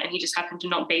together, and he just happened to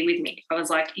not be with me. I was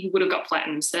like, you would have got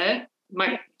flattened, sir.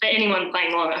 For anyone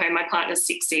playing along at home, my partner's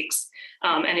 6'6",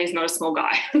 and he's not a small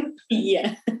guy.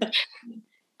 Yeah.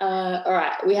 All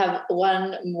right, we have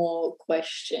one more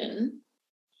question.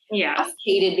 Yeah. I'm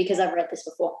heated because I've read this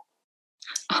before.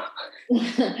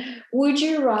 Would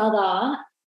you rather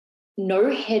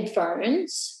no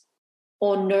headphones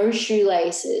or no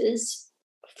shoelaces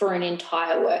for an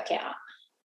entire workout?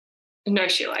 No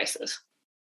shoelaces.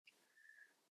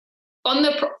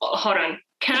 Hold on.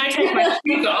 Can I take my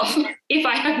shoes off if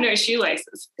I have no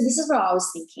shoelaces? This is what I was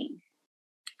thinking.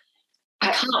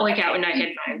 I can't work out with no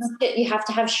headphones. You have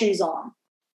to have shoes on.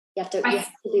 You have to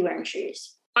be wearing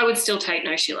shoes. I would still take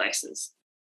no shoelaces.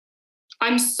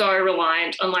 I'm so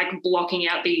reliant on like blocking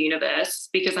out the universe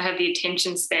because I have the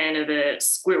attention span of a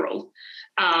squirrel.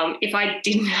 If I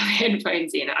didn't have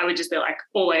headphones in, I would just be like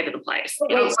all over the place.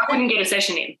 I wouldn't get a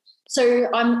session in. So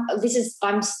this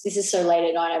is so late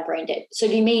at night, I'm brain dead. So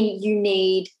do you mean you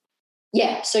need?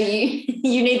 Yeah. So you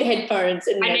need the headphones.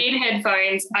 I need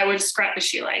headphones. I would scrap the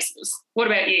shoelaces. What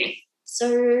about you?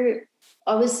 So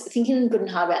I was thinking good and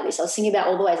hard about this. I was thinking about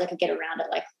all the ways I could get around it,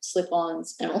 like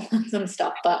slip-ons and all that sort of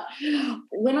stuff. But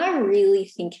when I really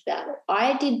think about it,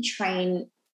 I did train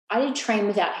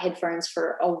without headphones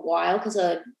for a while because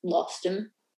I lost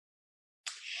them.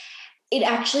 It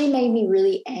actually made me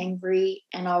really angry,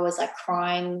 and I was like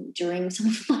crying during some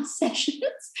of my sessions.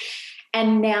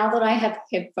 And now that I have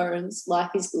headphones,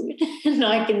 life is good and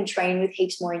I can train with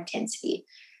heaps more intensity.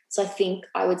 So I think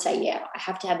I would say, yeah, I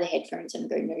have to have the headphones and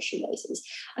go no shoelaces.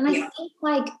 And I think,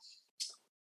 like,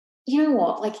 you know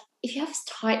what? Like, if you have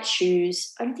tight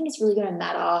shoes, I don't think it's really going to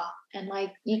matter. And,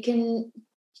 like, you can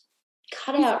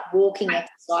cut out walking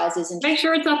exercises. And make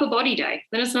sure it's upper body day.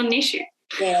 Then it's not an issue.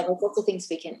 Yeah, there's lots of things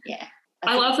we can,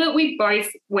 I love that we both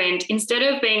went, instead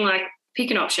of being like,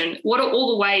 pick an option, what are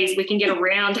all the ways we can get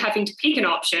around having to pick an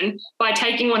option by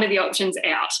taking one of the options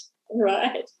out?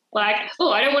 Right. Like,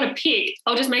 I don't want to pick.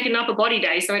 I'll just make an upper body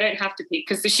day so I don't have to pick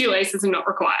because the shoelaces are not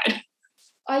required.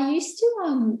 I used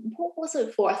to, what was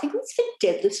it for? I think it was for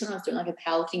deadlifts when I was doing like a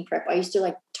powerlifting prep. I used to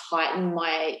like tighten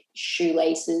my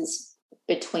shoelaces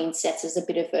between sets as a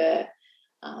bit of a,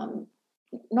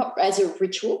 not as a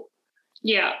ritual.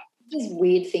 Yeah. These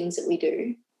weird things that we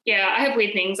do. Yeah, I have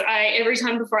weird things. Every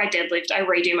time before I deadlift, I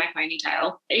redo my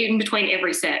ponytail in between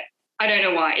every set. I don't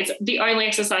know why. It's the only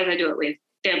exercise I do it with,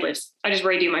 deadlifts. I just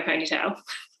redo my ponytail.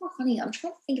 Oh, funny. I'm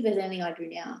trying to think if there's anything I do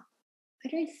now. I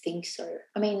don't think so.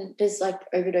 I mean, does like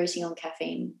overdosing on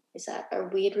caffeine, is that a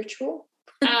weird ritual?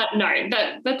 No,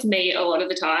 that's me a lot of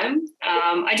the time.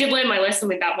 I did learn my lesson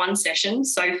with that one session.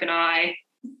 Soph and I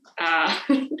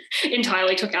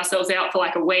entirely took ourselves out for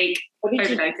like a week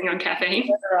overdosing on caffeine.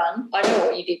 I know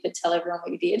what you did, but tell everyone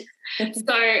what you did.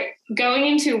 So going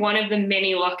into one of the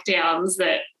many lockdowns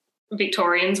that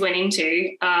Victorians went into,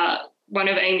 one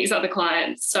of Amy's other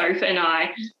clients, Soph, and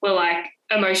I were like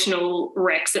emotional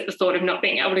wrecks at the thought of not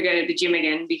being able to go to the gym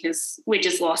again because we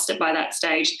just lost it by that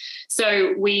stage.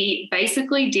 So we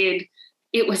basically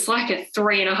it was like a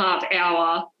 3.5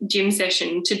 hour gym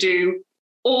session to do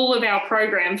all of our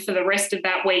program for the rest of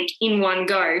that week in one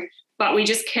go, but we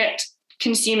just kept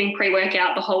consuming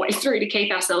pre-workout the whole way through to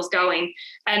keep ourselves going,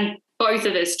 and both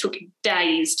of us took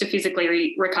days to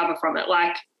physically recover from it.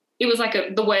 Like, it was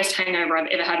like the worst hangover I've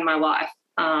ever had in my life.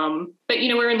 But,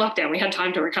 we're in lockdown. We had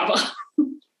time to recover.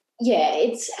 Yeah,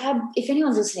 it's if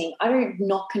anyone's listening, I do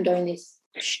not condone this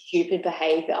stupid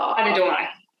behaviour. Neither do I.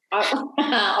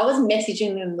 I was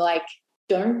messaging them like,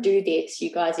 don't do this,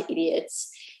 you guys are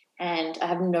idiots. And I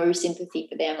have no sympathy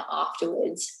for them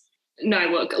afterwards. No,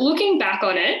 look, looking back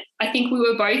on it, I think we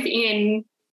were both in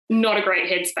not a great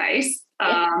headspace,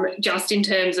 just in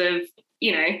terms of,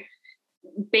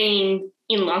 being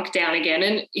in lockdown again.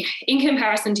 And in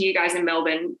comparison to you guys in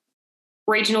Melbourne,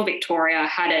 regional Victoria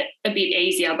had it a bit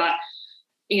easier, but,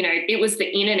 it was the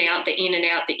in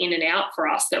and out for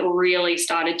us that really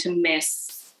started to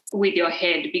mess with your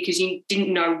head because you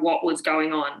didn't know what was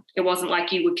going on. It wasn't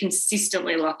like you were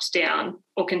consistently locked down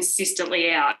or consistently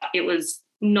out. It was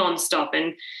nonstop,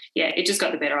 and it just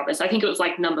got the better of us. I think it was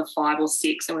like number 5 or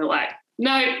 6, and we were like,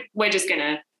 no, we're just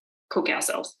gonna cook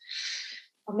ourselves.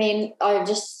 I mean, I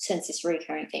just sense this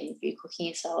recurring thing with you cooking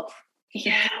yourself.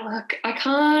 Yeah, look, I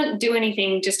can't do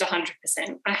anything just 100%.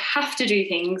 I have to do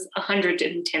things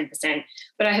 110%,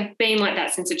 but I have been like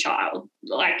that since a child.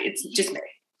 Like, it's just me.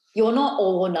 You're not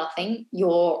all or nothing.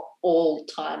 You're all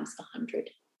times 100.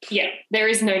 Yeah, there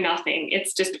is no nothing.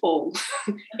 It's just all,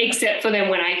 except for then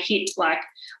when I hit, like,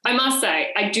 I must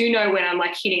say, I do know when I'm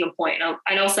like hitting a point,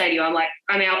 and I'll say to you, I'm like,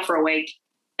 I'm out for a week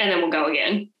and then we'll go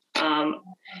again. I'm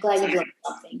glad you've learned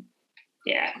something.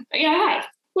 Yeah, I have.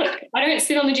 Look, I don't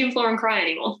sit on the gym floor and cry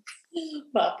anymore.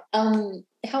 Fuck.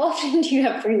 How often do you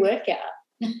have pre-workout?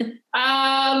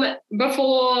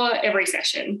 Before every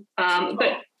session.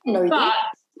 But well,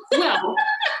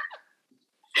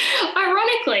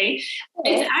 ironically,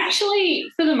 it's actually,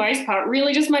 for the most part,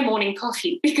 really just my morning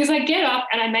coffee, because I get up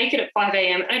and I make it at 5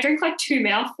 a.m. and I drink like 2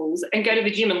 mouthfuls and go to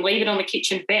the gym and leave it on the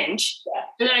kitchen bench. Yeah.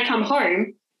 And then I come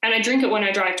home and I drink it when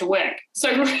I drive to work. So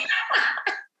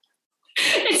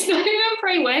it's not even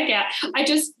pre-workout. I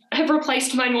just have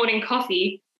replaced my morning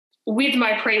coffee with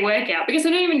my pre-workout, because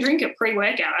I don't even drink it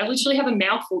pre-workout. I literally have a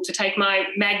mouthful to take my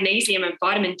magnesium and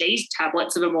vitamin D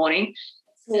tablets of a morning.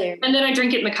 Yeah. And then I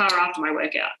drink it in the car after my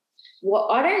workout. Well,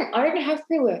 I don't have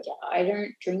pre-workout. I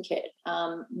don't drink it.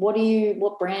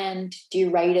 What brand do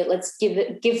you rate it? Let's give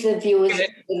the viewers, the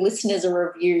listeners, a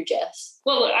review, Jess.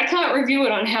 Well, look, I can't review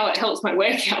it on how it helps my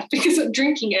workout because I'm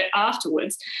drinking it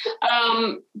afterwards.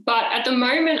 But at the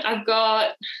moment I've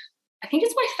got, I think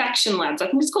it's my Faction Labs. I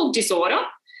think it's called Disorder.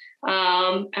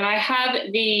 And I have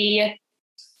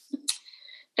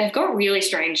they've got really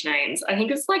strange names. I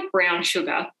think it's like brown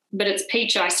sugar, but it's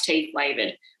peach iced tea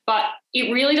flavored. But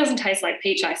it really doesn't taste like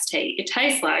peach iced tea. It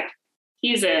tastes like,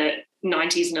 here's a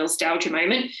 90s nostalgia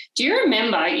moment. Do you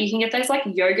remember you can get those like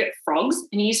yogurt frogs,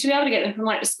 and you used to be able to get them from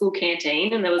like the school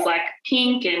canteen, and there was like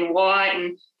pink and white,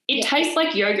 and it tastes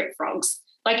like yogurt frogs.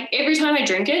 Like every time I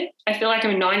drink it, I feel like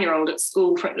I'm a 9-year-old at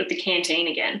school at the canteen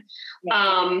again.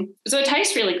 Yeah. So it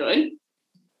tastes really good.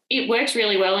 It works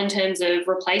really well in terms of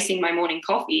replacing my morning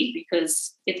coffee,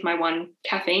 because it's my one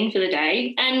caffeine for the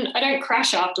day, and I don't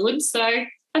crash afterwards. So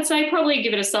I'd say probably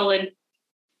give it a solid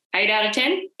 8 out of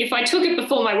 10. If I took it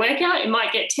before my workout, it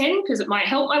might get 10 because it might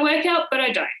help my workout, but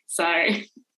I don't. So,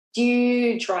 do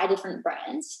you try different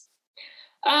brands?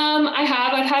 I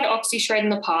have. I've had OxyShred in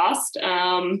the past.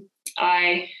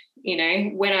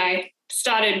 When I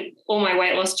started all my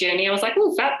weight loss journey, I was like,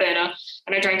 oh, fat burner.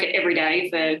 And I drank it every day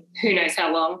for who knows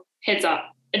how long. Heads up,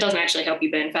 it doesn't actually help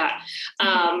you burn fat.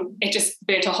 It just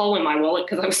burnt a hole in my wallet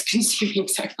because I was consuming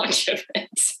so much of it.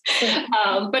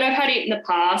 But I've had it in the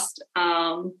past.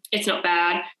 It's not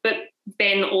bad. But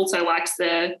Ben also likes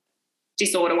the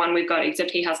Disorder one we've got,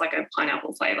 except he has like a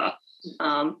pineapple flavour.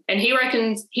 And he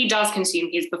reckons he does consume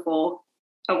his before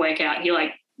a workout. He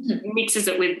like mixes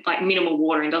it with like minimal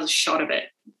water and does a shot of it.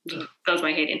 Does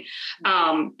my head in.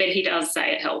 But he does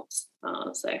say it helps.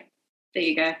 So there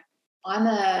you go.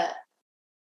 I'm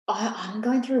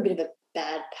going through a bit of a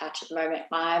bad patch at the moment.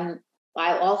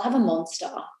 I'll have a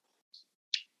Monster.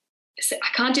 So I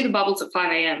can't do the bubbles at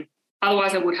 5 a.m.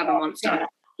 Otherwise I would have a Monster.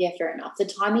 Yeah, fair enough. The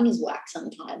timing is whack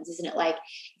sometimes, isn't it? Like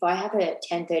if I have a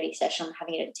 10:30 session, I'm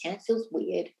having it at 10, it feels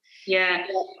weird. Yeah.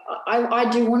 I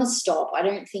do want to stop. I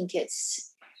don't think it's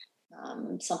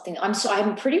something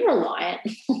I'm pretty reliant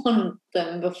on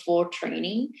them before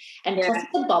training, and plus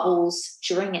the bubbles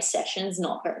during a session is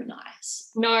not very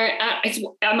nice. No,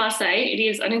 I must say it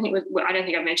is. I don't think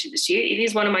I've mentioned this to you. It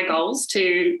is one of my goals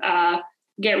to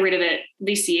get rid of it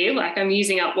this year. Like I'm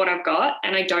using up what I've got,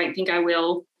 and I don't think I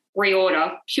will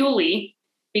reorder, purely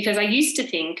because I used to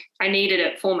think I needed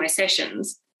it for my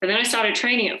sessions, but then I started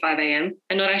training at 5 a.m.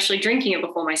 and not actually drinking it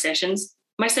before my sessions.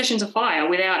 My sessions are fire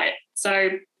without it.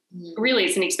 So really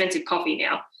it's an expensive coffee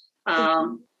now.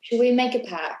 Should we make a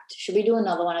pact? Should we do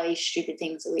another one of these stupid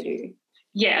things that we do?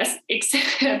 Yes,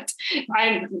 except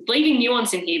I'm leaving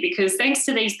nuance in here because thanks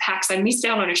to these packs, I missed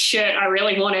out on a shirt I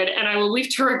really wanted, and I will live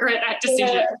to regret that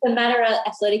decision. The Matter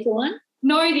Athletica one?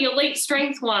 No, the Elite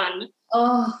Strength one.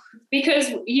 Oh.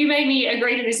 Because you made me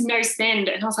agree to this no spend,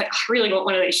 and I was like, I really want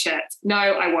one of these shirts. No,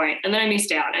 I won't. And then I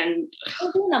missed out. And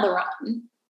we'll do another run.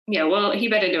 Yeah, well, he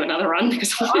better do another run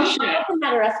because I want a shirt. The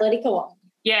Matter Athletica one.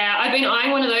 Yeah, I've been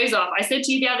eyeing one of those off. I said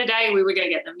to you the other day we were going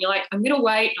to get them. You're like, I'm going to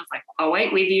wait. I was like, I'll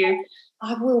wait with you.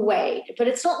 I will wait. But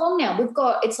it's not long now.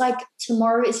 It's like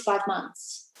tomorrow is 5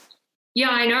 months. Yeah,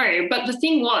 I know. But the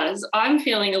thing was, I'm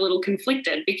feeling a little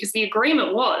conflicted because the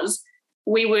agreement was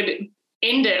we would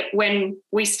end it when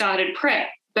we started prep.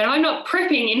 But I'm not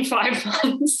prepping in 5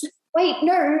 months. Wait,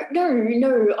 no.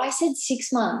 I said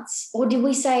 6 months. Or did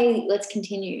we say let's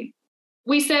continue?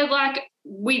 We said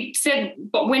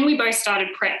but when we both started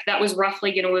prep, that was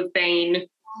roughly going to have been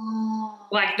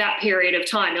like that period of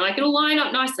time. You're like, it'll line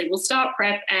up nicely. We'll start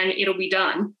prep and it'll be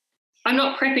done. I'm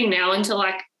not prepping now until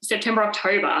like September,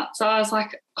 October. So I was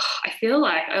like, I feel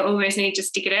like I almost need to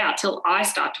stick it out till I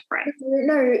start to prep.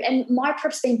 No, and my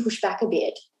prep's been pushed back a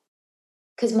bit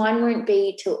because mine won't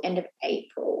be till end of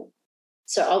April.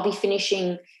 So I'll be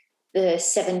finishing the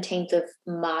 17th of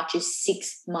March is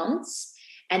 6 months,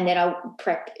 and then our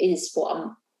prep is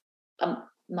for a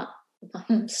month.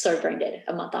 I'm so brain dead.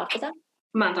 A month after that?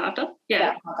 Month after?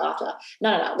 Yeah. About a month after.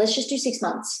 No. Let's just do 6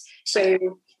 months. So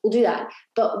we'll do that.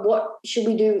 But what should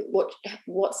we do?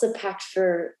 What's the pact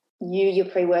for you, your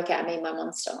pre-workout, me, my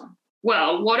Monster?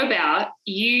 Well, what about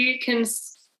you can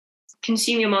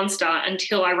consume your Monster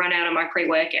until I run out of my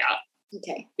pre-workout?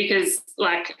 Okay. Because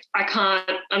I'm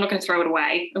not going to throw it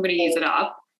away. I'm going to use it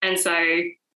up. And so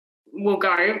we'll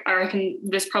go. I reckon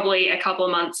there's probably a couple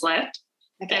of months left.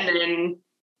 Okay. And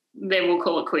then we'll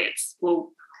call it quits. We'll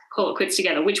call it quits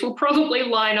together, which will probably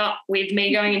line up with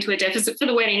me going into a deficit for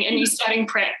the wedding and you starting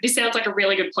prep. This sounds like a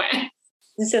really good plan.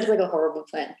 This sounds like a horrible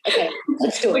plan. Okay,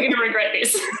 let's do it. We're going to regret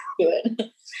this. Do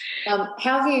it. How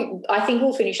have you, I think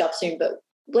we'll finish up soon, but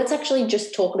let's actually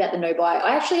just talk about the no buy.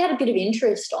 I actually had a bit of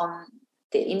interest on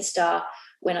the Insta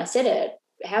when I said it.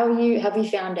 Have you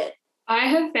found it? I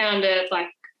have found it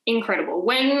incredible.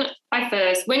 When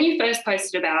you first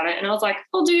posted about it and I was like,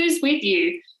 I'll do this with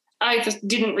you, I just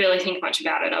didn't really think much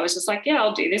about it. I was just like, yeah,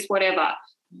 I'll do this, whatever.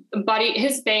 But it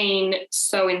has been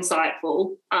so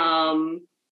insightful,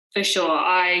 for sure.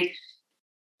 I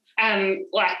am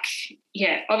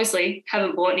obviously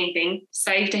haven't bought anything,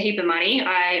 saved a heap of money.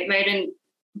 I made a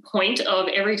point of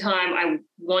every time I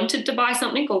wanted to buy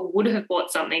something or would have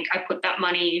bought something, I put that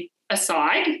money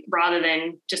aside rather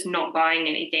than just not buying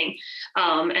anything.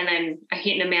 And then I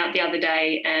hit an amount the other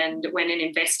day and went and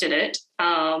invested it.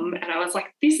 And I was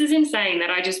like, this is insane that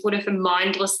I just would have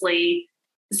mindlessly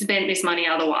spent this money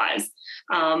otherwise.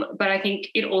 But I think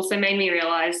it also made me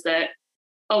realize that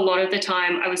a lot of the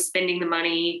time I was spending the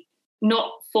money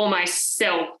not for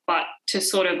myself, but to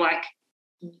sort of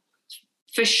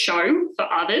for show for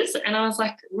others. And I was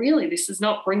like, really, this is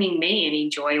not bringing me any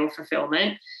joy or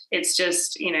fulfillment. It's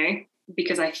just,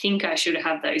 because I think I should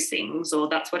have those things or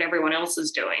that's what everyone else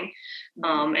is doing.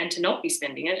 And to not be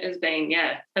spending it has been,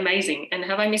 amazing. And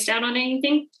have I missed out on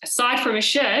anything? Aside from a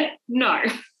shirt, no.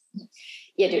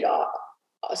 Yeah, dude.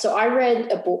 So I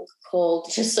read a book called,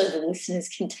 just so the listeners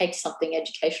can take something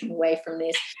educational away from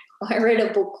this, I read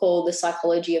a book called The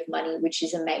Psychology of Money, which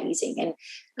is amazing. And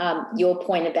your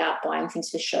point about buying things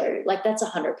for show, that's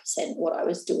 100% what I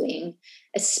was doing,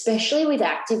 especially with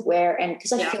activewear. And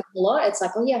because I feel a lot, it's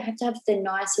like, oh, yeah, I have to have the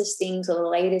nicest things or the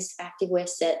latest activewear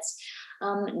sets.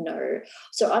 No.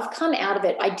 So I've come out of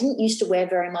it. I didn't used to wear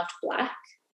very much black,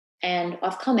 and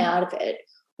I've come out of it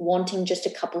wanting just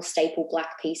a couple staple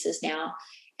black pieces now.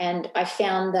 And I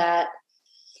found that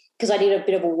because I did a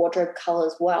bit of a wardrobe color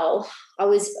as well,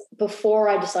 before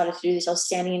I decided to do this, I was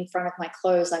standing in front of my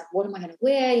clothes, like, what am I going to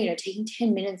wear? Taking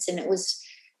 10 minutes, and it was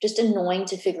just annoying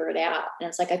to figure it out. And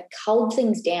it's like I culled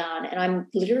things down and I'm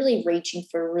literally reaching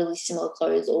for really similar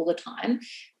clothes all the time.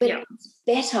 But it's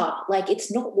better.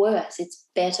 It's not worse. It's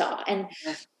better. And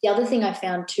the other thing I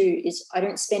found too is I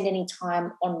don't spend any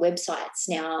time on websites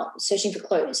now searching for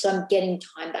clothes. So I'm getting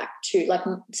time back too,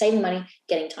 saving money,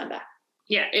 getting time back.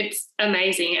 Yeah, it's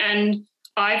amazing. And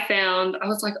I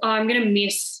was like, oh, I'm going to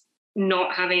miss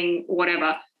not having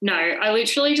whatever. No, I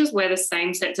literally just wear the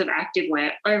same sets of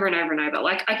activewear over and over and over.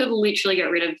 I could literally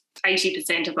get rid of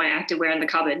 80% of my activewear in the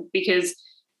cupboard because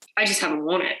I just haven't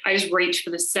worn it. I just reach for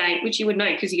the same, which you would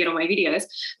know because you get all my videos,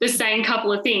 the same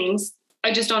couple of things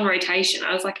are just on rotation.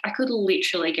 I was like, I could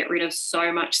literally get rid of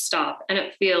so much stuff and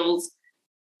it feels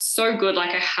so good. I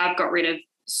have got rid of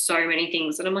so many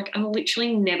things and I'm like, I'm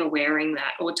literally never wearing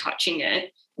that or touching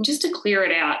it. And just to clear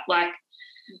it out,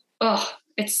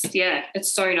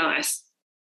 it's so nice.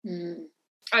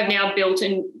 I've now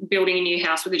building a new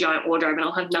house with a giant wardrobe and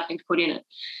I'll have nothing to put in it.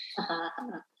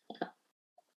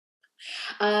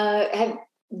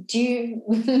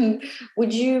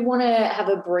 Would you want to have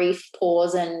a brief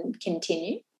pause and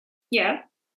continue? Yeah.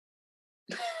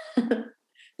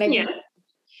 Maybe. Yeah.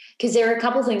 Because there are a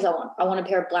couple of things I want. I want a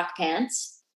pair of black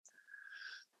pants,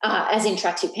 as in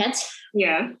tracksuit pants.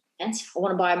 Yeah. Pants. I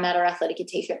want to buy a Matter Athletica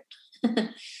t-shirt.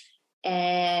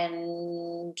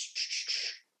 And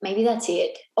maybe that's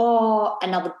it. Or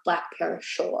another black pair of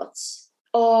shorts.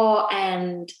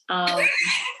 And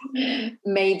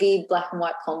maybe black and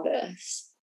white Converse.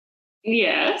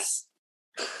 Yes.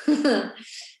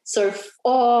 So,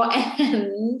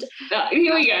 and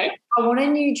here we go. I want a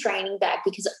new training bag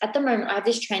because at the moment I have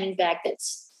this training bag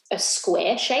that's a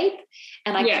square shape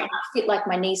and I can't fit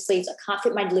my knee sleeves. I can't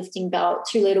fit my lifting belt,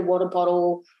 2-liter water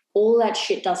bottle. All that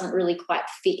shit doesn't really quite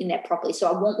fit in there properly. So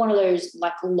I want one of those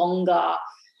longer, I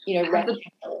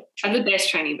have the best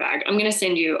training bag. I'm going to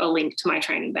send you a link to my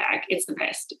training bag. It's the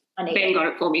best. Ben got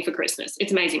it for me for Christmas.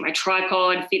 It's amazing. My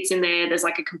tripod fits in there. There's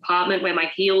a compartment where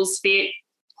my heels fit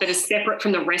that is separate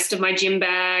from the rest of my gym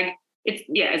bag.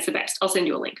 It's the best. I'll send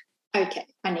you a link. Okay.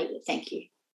 I need it. Thank you.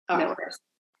 All no right. worries.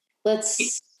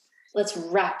 Let's let's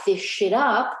wrap this shit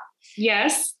up.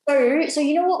 Yes. So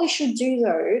you know what we should do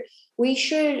though? We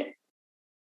should, it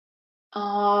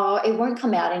won't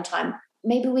come out in time.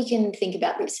 Maybe we can think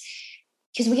about this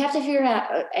because we have to figure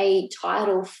out a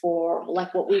title for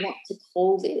like what we want to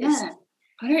call this. Yeah.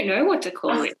 I don't know what to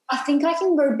call it. I think I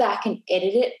can go back and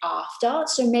edit it after.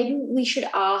 So maybe we should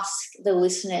ask the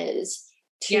listeners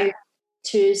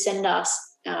to send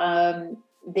us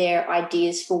their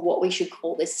ideas for what we should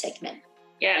call this segment.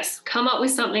 Yes, come up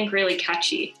with something really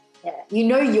catchy. Yeah, you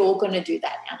know you're going to do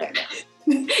that now, don't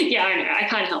you? Yeah, I know. I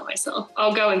can't help myself.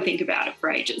 I'll go and think about it for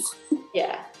ages.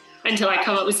 Yeah. Until I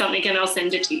come up with something and I'll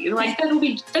send it to you. Like,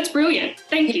 that's brilliant.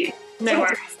 Thank you. No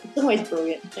worries. It's always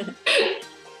brilliant.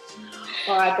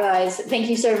 All right, guys. Thank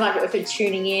you so much for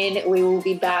tuning in. We will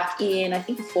be back in, I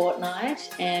think, a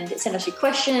fortnight. And send us your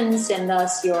questions, send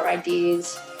us your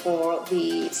ideas for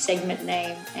the segment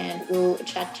name, and we'll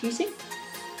chat to you soon.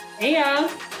 Hey, ya.